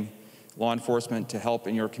sending law enforcement to help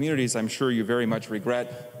in your communities, I'm sure you very much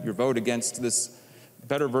regret your vote against this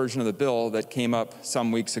better version of the bill that came up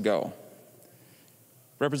some weeks ago.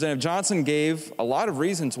 Representative Johnson gave a lot of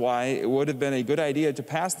reasons why it would have been a good idea to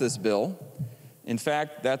pass this bill. In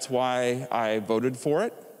fact, that's why I voted for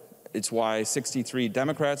it. It's why 63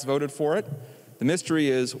 Democrats voted for it. The mystery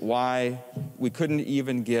is why we couldn't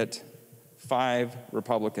even get 5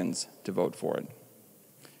 Republicans to vote for it.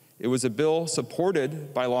 It was a bill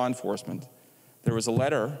supported by law enforcement. There was a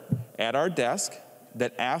letter at our desk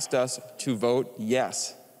that asked us to vote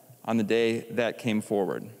yes on the day that came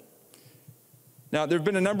forward. Now, there have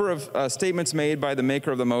been a number of statements made by the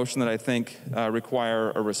maker of the motion that I think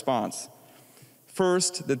require a response.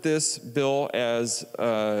 First, that this bill, as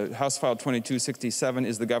House File 2267,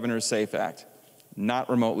 is the Governor's SAFE Act. Not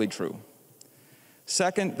remotely true.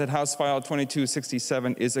 Second, that House File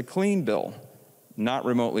 2267 is a clean bill. Not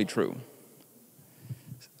remotely true.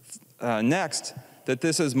 Next, that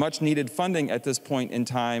this is much needed funding at this point in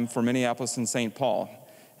time for Minneapolis and St. Paul.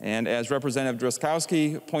 And as Representative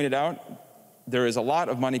Drazkowski pointed out, there is a lot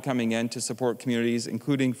of money coming in to support communities,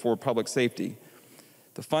 including for public safety.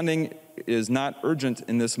 The funding is not urgent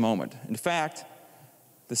in this moment. In fact,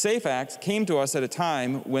 the SAFE Act came to us at a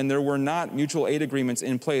time when there were not mutual aid agreements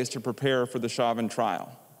in place to prepare for the Chauvin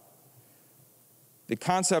trial. The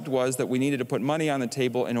concept was that we needed to put money on the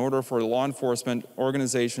table in order for law enforcement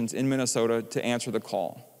organizations in Minnesota to answer the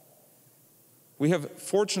call. We have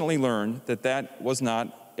fortunately learned that that was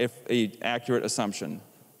not an accurate assumption.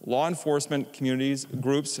 Law enforcement communities,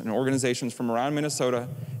 groups, and organizations from around Minnesota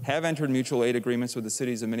have entered mutual aid agreements with the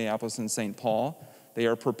cities of Minneapolis and St. Paul. They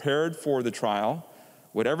are prepared for the trial,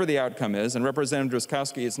 whatever the outcome is. And Representative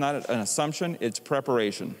Drazkowski, it's not an assumption, it's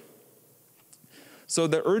preparation. So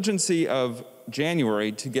the urgency of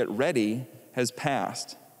January to get ready has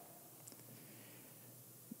passed.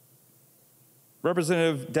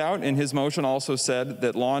 Representative Doudt in his motion also said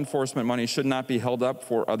that law enforcement money should not be held up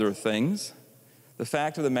for other things. The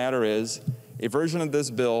fact of the matter is, a version of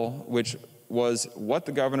this bill, which was what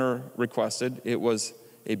the governor requested, it was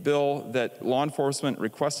a bill that law enforcement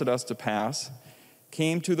requested us to pass,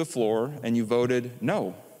 came to the floor, and you voted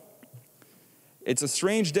no. It's a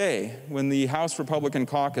strange day when the House Republican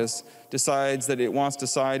caucus decides that it wants to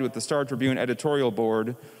side with the Star Tribune editorial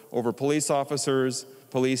board over police officers,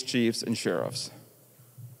 police chiefs, and sheriffs.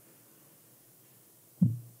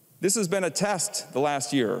 This has been a test the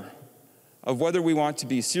last year of whether we want to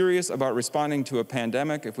be serious about responding to a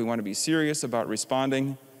pandemic, if we want to be serious about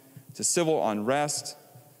responding to civil unrest,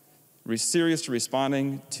 We're serious to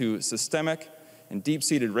responding to systemic and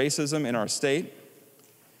deep-seated racism in our state,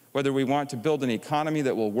 whether we want to build an economy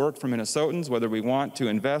that will work for Minnesotans, whether we want to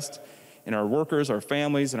invest in our workers, our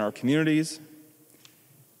families, and our communities.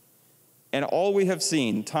 And all we have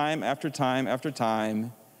seen time after time after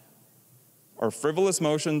time are frivolous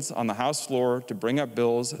motions on the House floor to bring up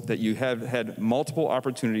bills that you have had multiple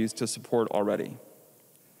opportunities to support already.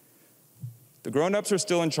 The grown-ups are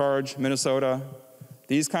still in charge, Minnesota.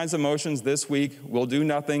 These kinds of motions this week will do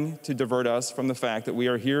nothing to divert us from the fact that we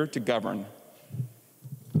are here to govern.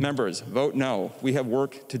 Members, vote no. We have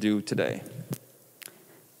work to do today.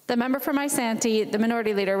 The member from Isanti, the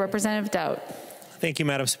Minority Leader, Representative Daudt. Thank you,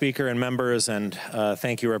 Madam Speaker and members, and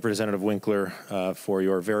thank you, Representative Winkler, for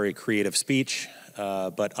your very creative speech,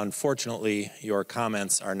 but unfortunately, your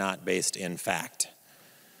comments are not based in fact.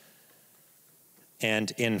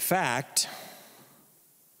 And in fact,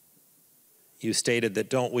 you stated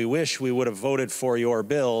that, don't we wish we would have voted for your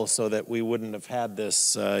bill so that we wouldn't have had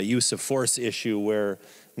this use of force issue where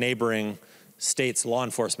neighboring states' law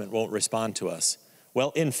enforcement won't respond to us.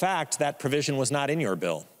 Well, in fact, that provision was not in your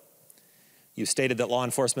bill. You stated that law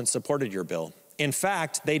enforcement supported your bill. In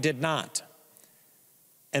fact, they did not.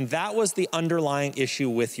 And that was the underlying issue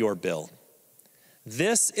with your bill.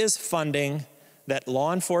 This is funding that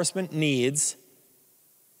law enforcement needs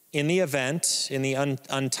in the event, in the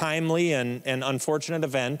untimely and unfortunate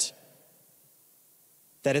event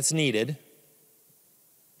that it's needed.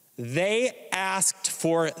 They asked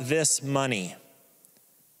for this money,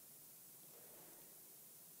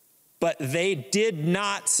 but they did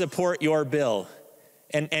not support your bill.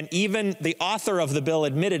 And even the author of the bill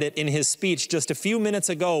admitted it in his speech just a few minutes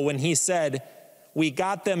ago when he said, we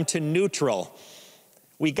got them to neutral.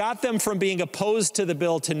 We got them from being opposed to the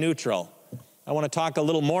bill to neutral. I want to talk a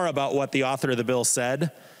little more about what the author of the bill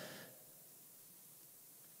said.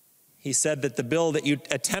 He said that the bill that you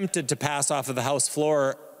attempted to pass off of the House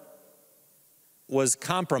floor was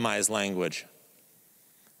compromise language.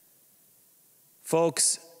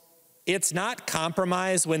 Folks, it's not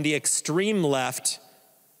compromise when the extreme left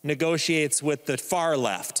negotiates with the far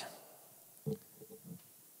left.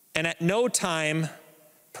 And at no time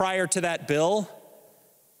prior to that bill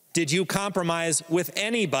did you compromise with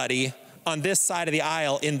anybody on this side of the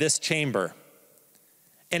aisle in this chamber.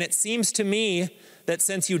 And it seems to me that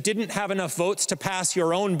since you didn't have enough votes to pass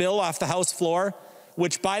your own bill off the House floor,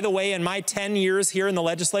 which, by the way, in my 10 years here in the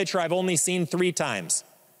legislature, I've only seen 3 times.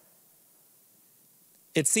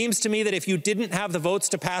 It seems to me that if you didn't have the votes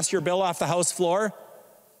to pass your bill off the House floor,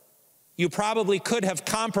 you probably could have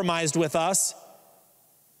compromised with us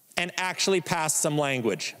and actually passed some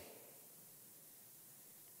language.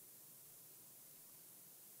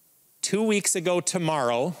 2 weeks ago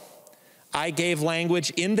tomorrow, I gave language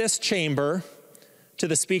in this chamber to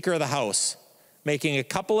the Speaker of the House, making a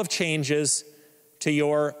couple of changes to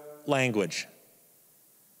your language.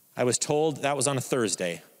 I was told, that was on a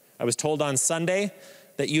Thursday. I was told on Sunday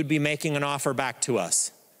that you'd be making an offer back to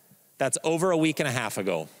us. That's over a week and a half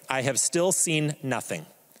ago. I have still seen nothing.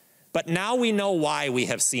 But now we know why we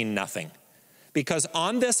have seen nothing. Because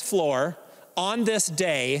on this floor, on this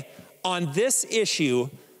day, on this issue,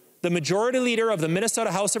 the Majority Leader of the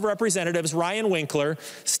Minnesota House of Representatives, Ryan Winkler,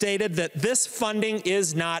 stated that this funding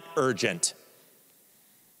is not urgent.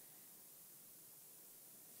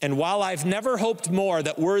 And while I've never hoped more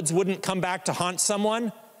that words wouldn't come back to haunt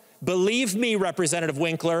someone, believe me, Representative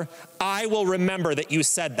Winkler, I will remember that you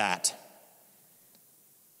said that.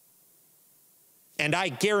 And I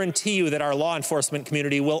guarantee you that our law enforcement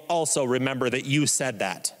community will also remember that you said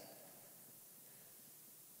that.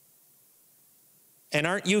 And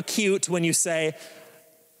aren't you cute when you say,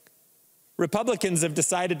 Republicans have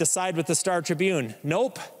decided to side with the Star Tribune?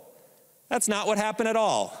 Nope, that's not what happened at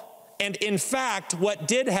all. And in fact, what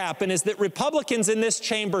did happen is that Republicans in this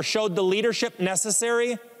chamber showed the leadership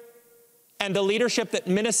necessary and the leadership that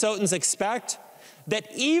Minnesotans expect, that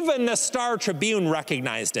even the Star Tribune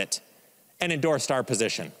recognized it and endorsed our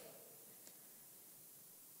position.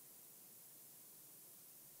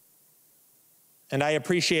 And I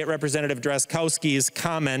appreciate Representative Drazkowski's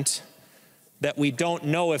comment that we don't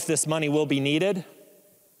know if this money will be needed.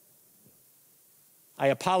 I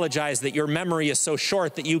apologize that your memory is so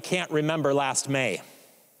short that you can't remember last May.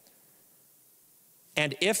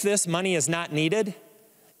 And if this money is not needed,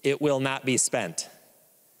 it will not be spent.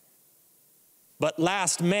 But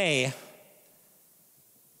last May,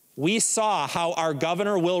 we saw how our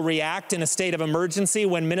governor will react in a state of emergency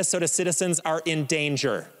when Minnesota citizens are in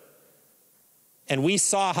danger. And we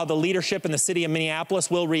saw how the leadership in the city of Minneapolis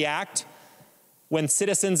will react when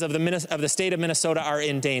citizens of the state of Minnesota are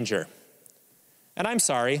in danger. And I'm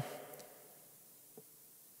sorry,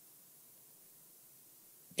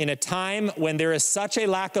 in a time when there is such a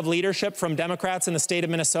lack of leadership from Democrats in the state of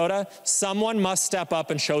Minnesota, someone must step up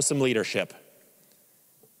and show some leadership.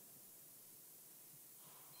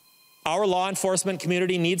 Our law enforcement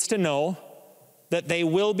community needs to know that they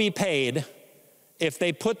will be paid if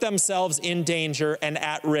they put themselves in danger and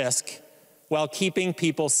at risk while keeping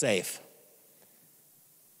people safe.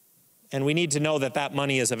 And we need to know that that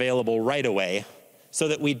money is available right away so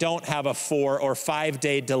that we don't have a 4 or 5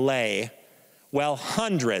 day delay while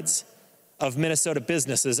hundreds of Minnesota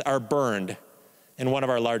businesses are burned in one of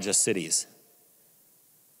our largest cities.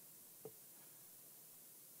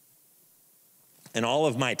 In all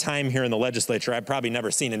of my time here in the legislature, I've probably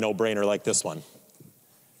never seen a no-brainer like this one.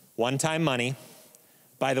 One-time money.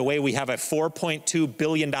 By the way, we have a $4.2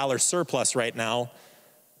 billion surplus right now,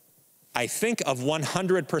 I think of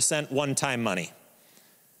 100% one-time money.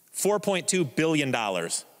 $4.2 billion.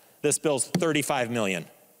 This bill's $35 million.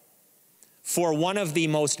 For one of the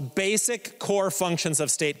most basic core functions of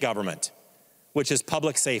state government, which is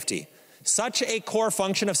public safety. Such a core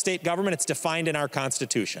function of state government, it's defined in our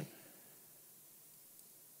Constitution.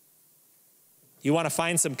 You want to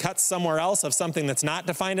find some cuts somewhere else of something that's not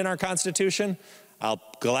defined in our Constitution? I'll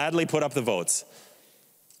gladly put up the votes.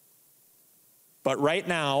 But right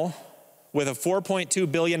now, with a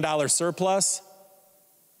 $4.2 billion surplus,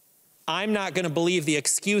 I'm not going to believe the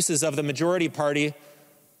excuses of the majority party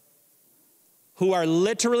who are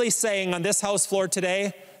literally saying on this House floor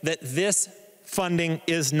today that this funding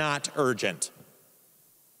is not urgent.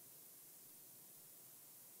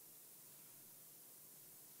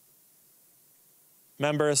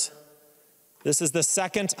 Members, this is the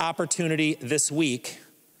second opportunity this week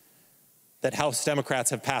that House Democrats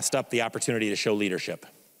have passed up the opportunity to show leadership.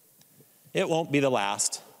 It won't be the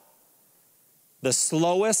last. The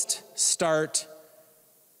slowest start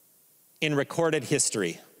in recorded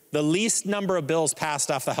history. The least number of bills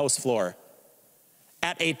passed off the House floor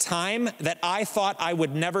at a time that I thought I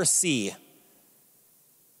would never see.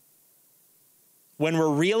 When we're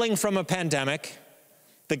reeling from a pandemic,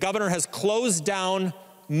 the governor has closed down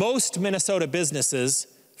most Minnesota businesses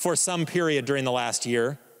for some period during the last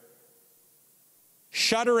year,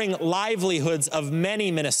 shuttering livelihoods of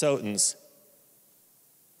many Minnesotans.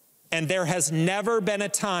 And there has never been a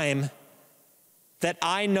time that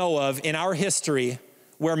I know of in our history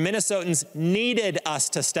where Minnesotans needed us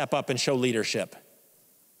to step up and show leadership.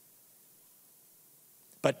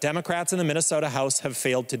 But Democrats in the Minnesota House have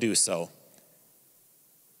failed to do so.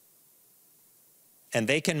 And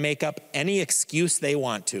they can make up any excuse they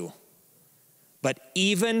want to. But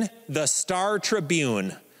even the Star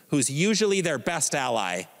Tribune, who's usually their best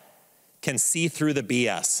ally, can see through the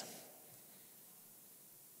BS.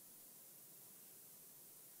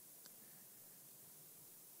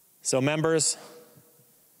 So members,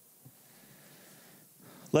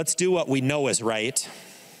 let's do what we know is right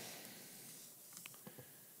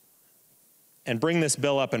and bring this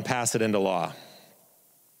bill up and pass it into law.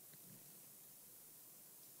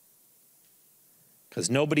 Because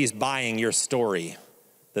nobody's buying your story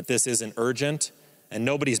that this isn't urgent, and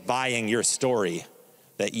nobody's buying your story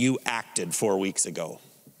that you acted 4 weeks ago.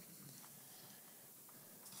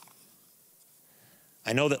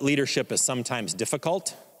 I know that leadership is sometimes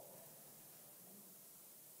difficult,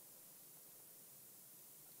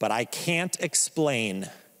 but I can't explain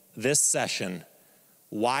this session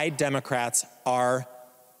why Democrats are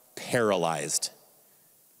paralyzed.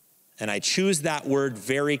 And I choose that word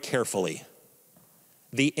very carefully.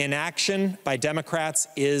 The inaction by Democrats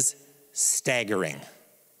is staggering.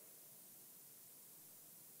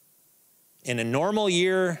 In a normal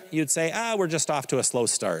year, you'd say, we're just off to a slow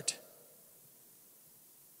start.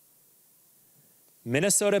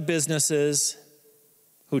 Minnesota businesses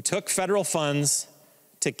who took federal funds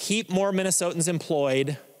to keep more Minnesotans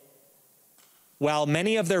employed, while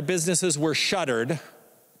many of their businesses were shuttered,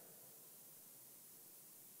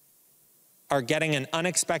 are getting an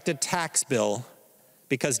unexpected tax bill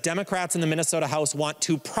because Democrats in the Minnesota House want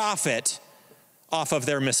to profit off of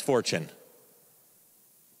their misfortune.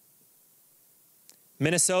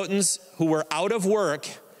 Minnesotans who were out of work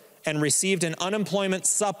and received an unemployment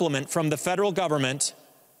supplement from the federal government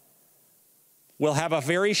will have a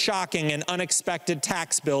very shocking and unexpected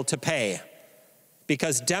tax bill to pay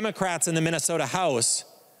because Democrats in the Minnesota House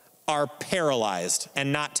are paralyzed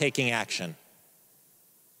and not taking action.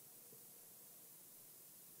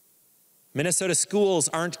 Minnesota schools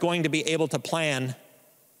aren't going to be able to plan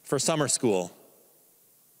for summer school.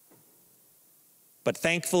 But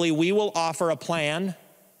thankfully, we will offer a plan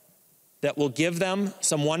that will give them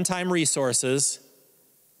some one-time resources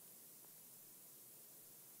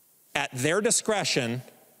at their discretion,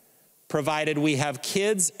 provided we have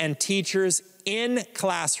kids and teachers in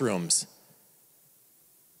classrooms.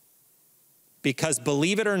 Because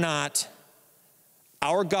believe it or not,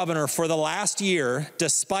 our governor for the last year,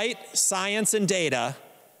 despite science and data,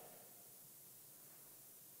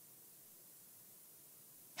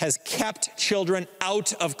 has kept children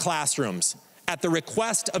out of classrooms at the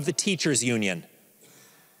request of the teachers union.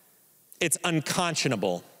 It's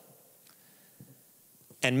unconscionable.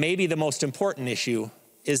 And maybe the most important issue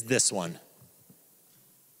is this one.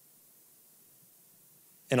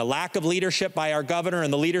 In a lack of leadership by our governor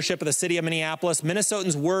and the leadership of the city of Minneapolis,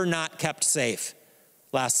 Minnesotans were not kept safe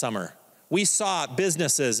last summer. We saw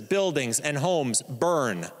businesses, buildings, and homes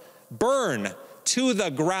burn to the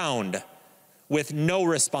ground with no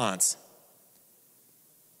response.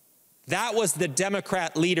 That was the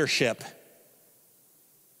Democrat leadership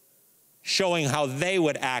showing how they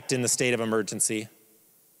would act in the state of emergency.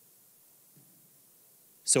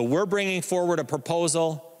 So we're bringing forward a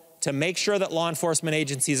proposal to make sure that law enforcement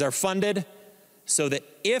agencies are funded so that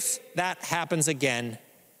if that happens again,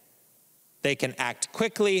 they can act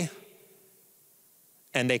quickly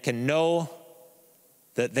and they can know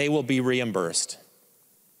that they will be reimbursed.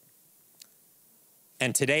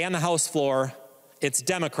 And today on the House floor, it's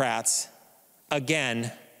Democrats,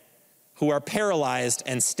 again, who are paralyzed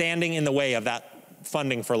and standing in the way of that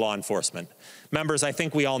funding for law enforcement. Members, I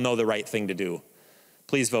think we all know the right thing to do.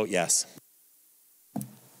 Please vote yes.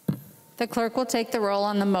 The clerk will take the roll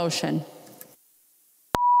on the motion.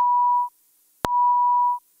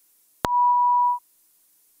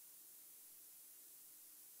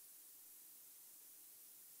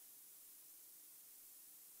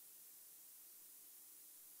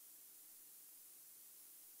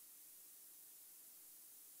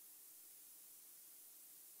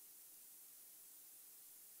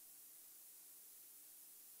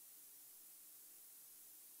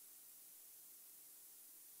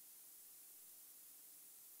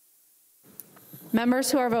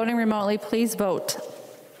 Members who are voting remotely, please vote.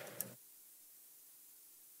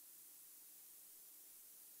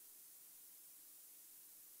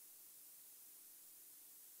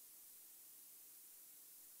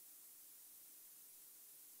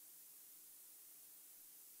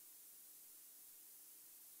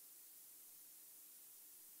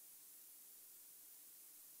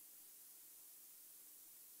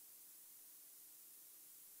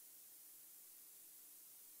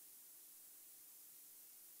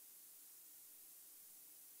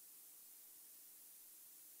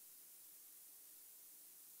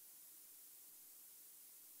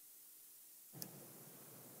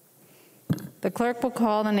 The clerk will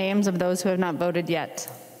call the names of those who have not voted yet.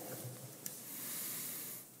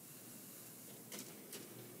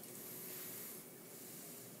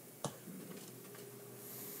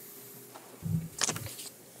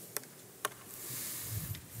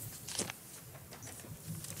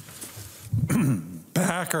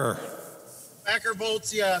 Backer. Backer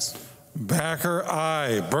votes yes. Backer,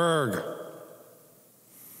 aye. Berg.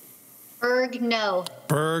 Berg, no.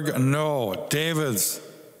 Berg, no. Davids.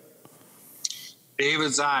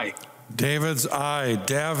 David's aye. Davids, aye.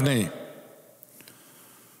 Davney.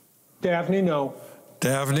 Davney, no.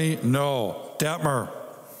 Davney, no. Detmer.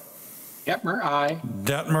 Detmer, aye.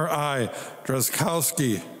 Detmer, aye.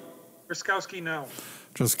 Drazkowski. Drazkowski, no.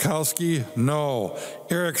 Drazkowski, no.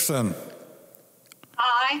 Erickson.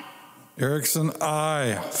 Aye. Erickson,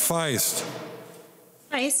 aye. Feist.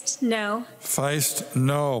 Feist, no. Feist,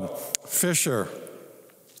 no. Fisher.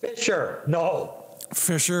 Fisher, no.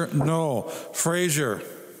 Fisher, no. Frazier.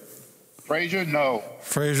 Frazier, no.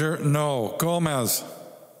 Frazier, no. Gomez.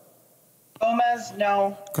 Gomez,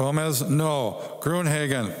 no. Gomez, no.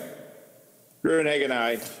 Gruenhagen. Gruenhagen,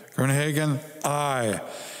 aye. Gruenhagen, aye.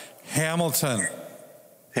 Hamilton.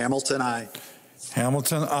 Hamilton, aye.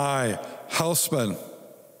 Hamilton, aye. Hausman.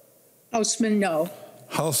 Hausman, no.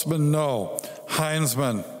 Hausman, no.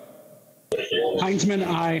 Heinzman. Heinzman,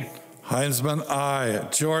 aye. Heinzman, aye.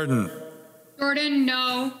 Jordan. Jordan,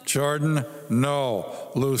 no. Jordan,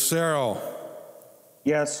 no. Lucero.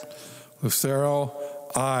 Yes. Lucero,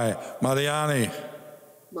 aye. Mariani.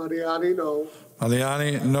 Mariani, no.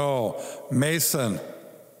 Mariani, no. Mason.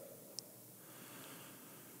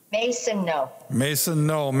 Mason, no. Mason,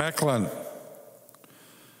 no. Mecklin.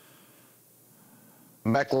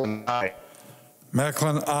 Mecklin, aye.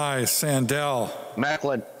 Mecklin, aye. Sandell.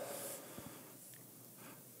 Mecklin.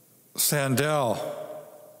 Sandell.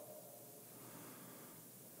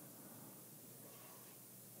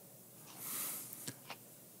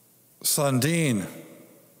 Sundin.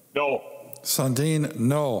 No. Sundin,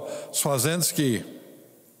 no. Swazinski.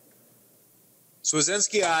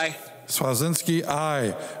 Swazinski, aye. Swazinski,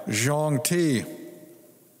 aye. Zhang Ti.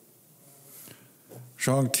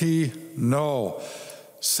 Zhang Ti, no.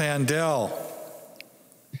 Sandell.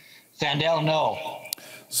 Sandell, no.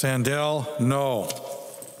 Sandell, no.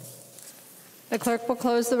 The clerk will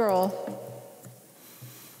close the roll.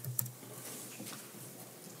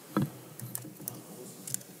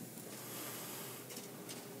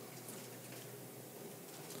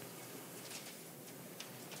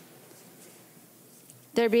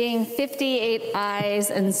 There being 58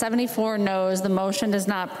 ayes and 74 noes, the motion does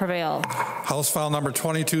not prevail. House File Number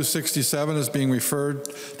 2267 is being referred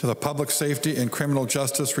to the Public Safety and Criminal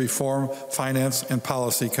Justice Reform, Finance, and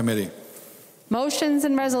Policy Committee. Motions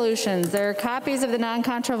and resolutions. There are copies of the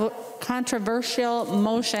non-controversial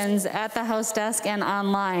motions at the House desk and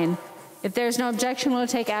online. If there is no objection, we'll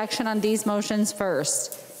take action on these motions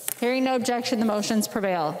first. Hearing no objection, the motions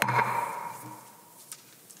prevail.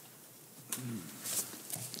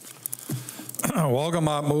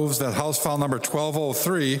 Wolgamott moves that House File Number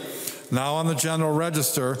 1203, now on the General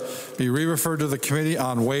Register, be re-referred to the Committee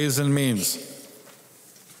on Ways and Means.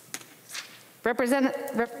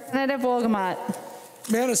 Representative Wolgamott.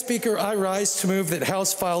 Madam Speaker, I rise to move that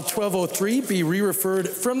House File 1203 be re-referred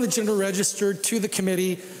from the General Register to the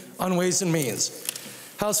Committee on Ways and Means.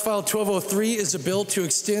 House File 1203 is a bill to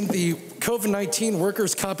extend the COVID-19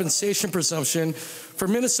 workers' compensation presumption for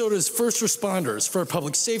Minnesota's first responders, for our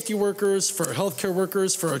public safety workers, for our healthcare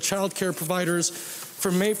workers, for our child care providers,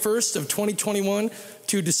 from May 1st of 2021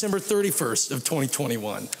 to December 31st of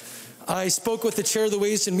 2021. I spoke with the chair of the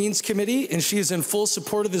Ways and Means Committee, and she is in full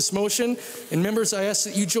support of this motion. And members, I ask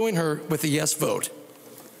that you join her with a yes vote.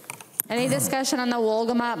 Any discussion on the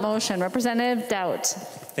Wolgamott motion? Representative Daudt.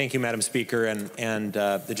 Thank you, Madam Speaker. And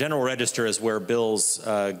the General Register is where bills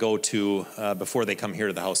go to before they come here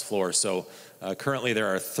to the House floor. So currently there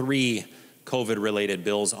are 3 COVID-related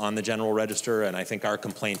bills on the General Register, and I think our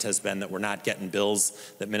complaint has been that we're not getting bills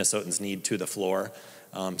that Minnesotans need to the floor.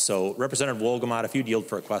 So Representative Wolgamott, if you'd yield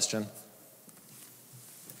for a question.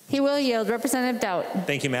 He will yield. Representative Daudt.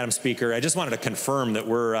 Thank you, Madam Speaker. I just wanted to confirm that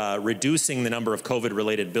we're reducing the number of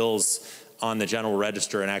COVID-related bills on the General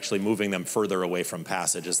Register and actually moving them further away from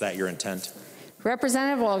passage. Is that your intent?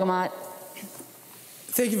 Representative Wolgamott.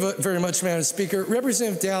 Thank you very much, Madam Speaker.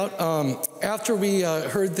 Representative Daudt, after we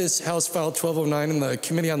heard this House File 1209 in the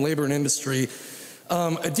Committee on Labor and Industry,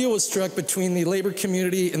 a deal was struck between the labor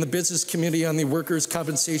community and the business community on the Workers'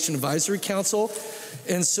 Compensation Advisory Council.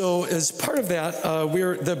 And so as part of that,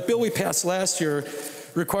 the bill we passed last year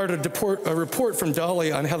required a report from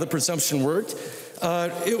Dolly on how the presumption worked.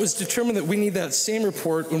 It was determined that we need that same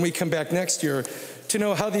report when we come back next year to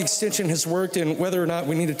know how the extension has worked and whether or not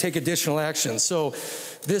we need to take additional action. So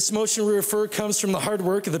this motion we refer comes from the hard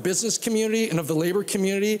work of the business community and of the labor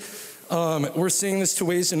community. We're seeing this to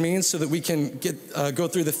Ways and Means so that we can go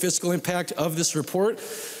through the fiscal impact of this report.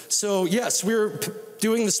 So yes, we're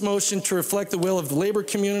doing this motion to reflect the will of the labor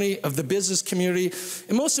community, of the business community,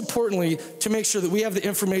 and most importantly, to make sure that we have the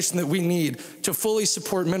information that we need to fully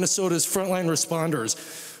support Minnesota's frontline responders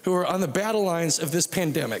who are on the battle lines of this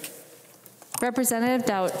pandemic. Representative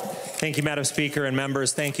Daudt. Thank you, Madam Speaker, and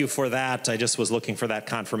members, thank you for that. I just was looking for that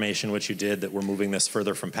confirmation, which you did, that we're moving this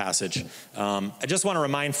further from passage. I just want to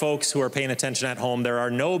remind folks who are paying attention at home, there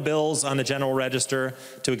are no bills on the General Register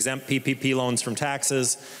to exempt PPP loans from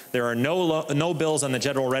taxes. There are no bills on the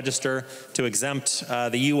General Register to exempt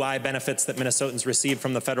the UI benefits that Minnesotans receive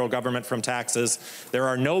from the federal government from taxes. There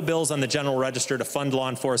are no bills on the General Register to fund law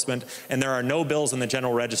enforcement, and there are no bills on the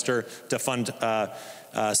General Register to fund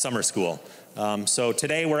summer school. So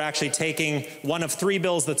today we're actually taking one of 3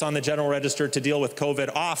 bills that's on the General Register to deal with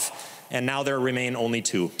COVID off, and now there remain only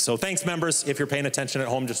 2. So thanks, members. If you're paying attention at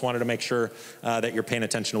home, just wanted to make sure that you're paying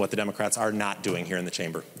attention to what the Democrats are not doing here in the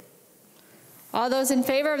chamber. All those in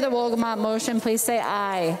favor of the Wolgamott motion, please say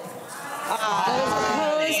aye.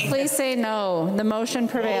 Aye. Those opposed, please say no. The motion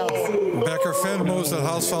prevails. Becker-Finn moves that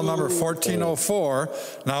House File Number 1404,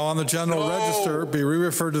 now on the General Register, be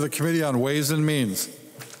re-referred to the Committee on Ways and Means.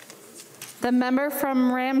 The member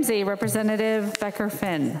from Ramsey, Representative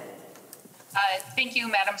Becker-Finn. Thank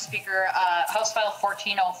you, Madam Speaker. House File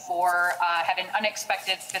 1404 had an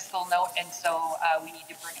unexpected fiscal note, and so we need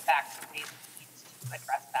to bring it back to Ways and Means to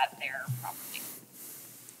address that there properly.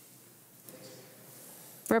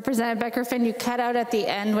 Representative Becker-Finn, you cut out at the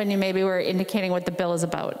end when you maybe were indicating what the bill is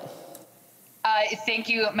about. Thank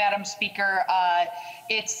you, Madam Speaker.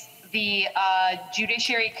 It's the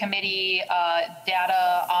Judiciary Committee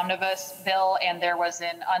data omnibus bill, and there was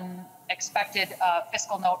an unexpected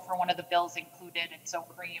fiscal note for one of the bills included, and so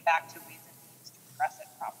we're bringing it back to Ways and Means to address it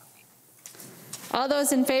properly. All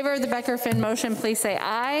those in favor of the Becker-Finn motion, please say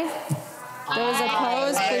aye. Those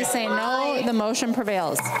opposed, please say no. The motion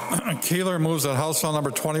prevails. Keeler moves that House File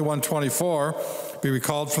number 2124 be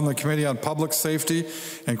recalled from the Committee on Public Safety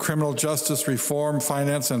and Criminal Justice Reform,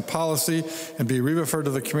 Finance, and Policy and be re-referred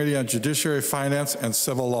to the Committee on Judiciary, Finance, and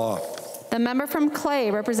Civil Law. The member from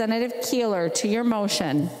Clay, Representative Keeler, to your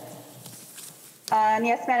motion.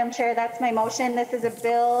 Yes, Madam Chair, that's my motion. This is a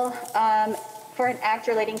bill for an act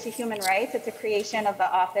relating to human rights. It's a creation of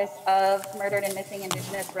the Office of Murdered and Missing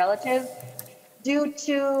Indigenous Relatives. Due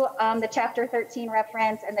to the Chapter 13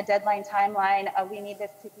 reference and the deadline timeline, we need this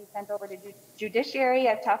to be sent over to Judiciary.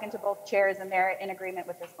 I've talked to both chairs and they're in agreement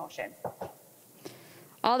with this motion.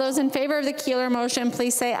 All those in favor of the Keeler motion,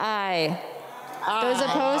 please say aye. Those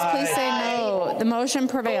opposed, please say no. The motion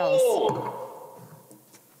prevails.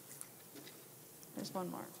 There's one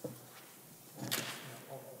more.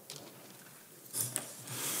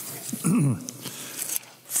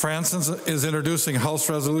 Francis is introducing House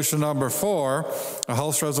Resolution number 4, a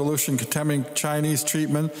House resolution condemning Chinese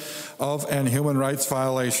treatment of and human rights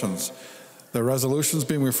violations. The resolution is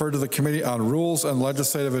being referred to the Committee on Rules and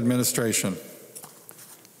Legislative Administration.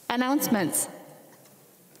 Announcements.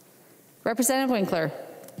 Representative Winkler.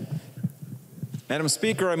 Madam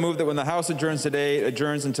Speaker, I move that when the House adjourns today, it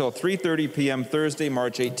adjourns until 3:30 p.m. Thursday,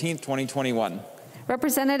 March 18, 2021.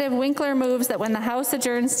 Representative Winkler moves that when the House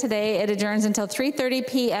adjourns today, it adjourns until 3:30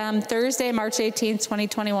 p.m. Thursday, March 18,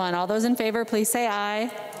 2021. All those in favor, please say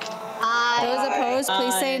aye. Aye. Those opposed,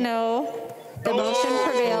 please say no. The motion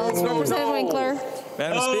prevails. Representative Winkler.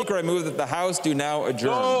 Madam Speaker, I move that the House do now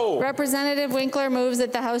adjourn. Representative Winkler moves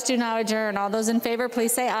that the House do now adjourn. All those in favor,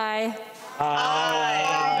 please say aye.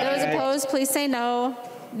 Aye. Those opposed, please say no.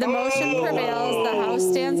 The motion prevails. The House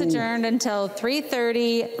stands adjourned until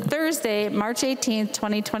 3:30 Thursday, March 18th,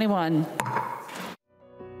 2021.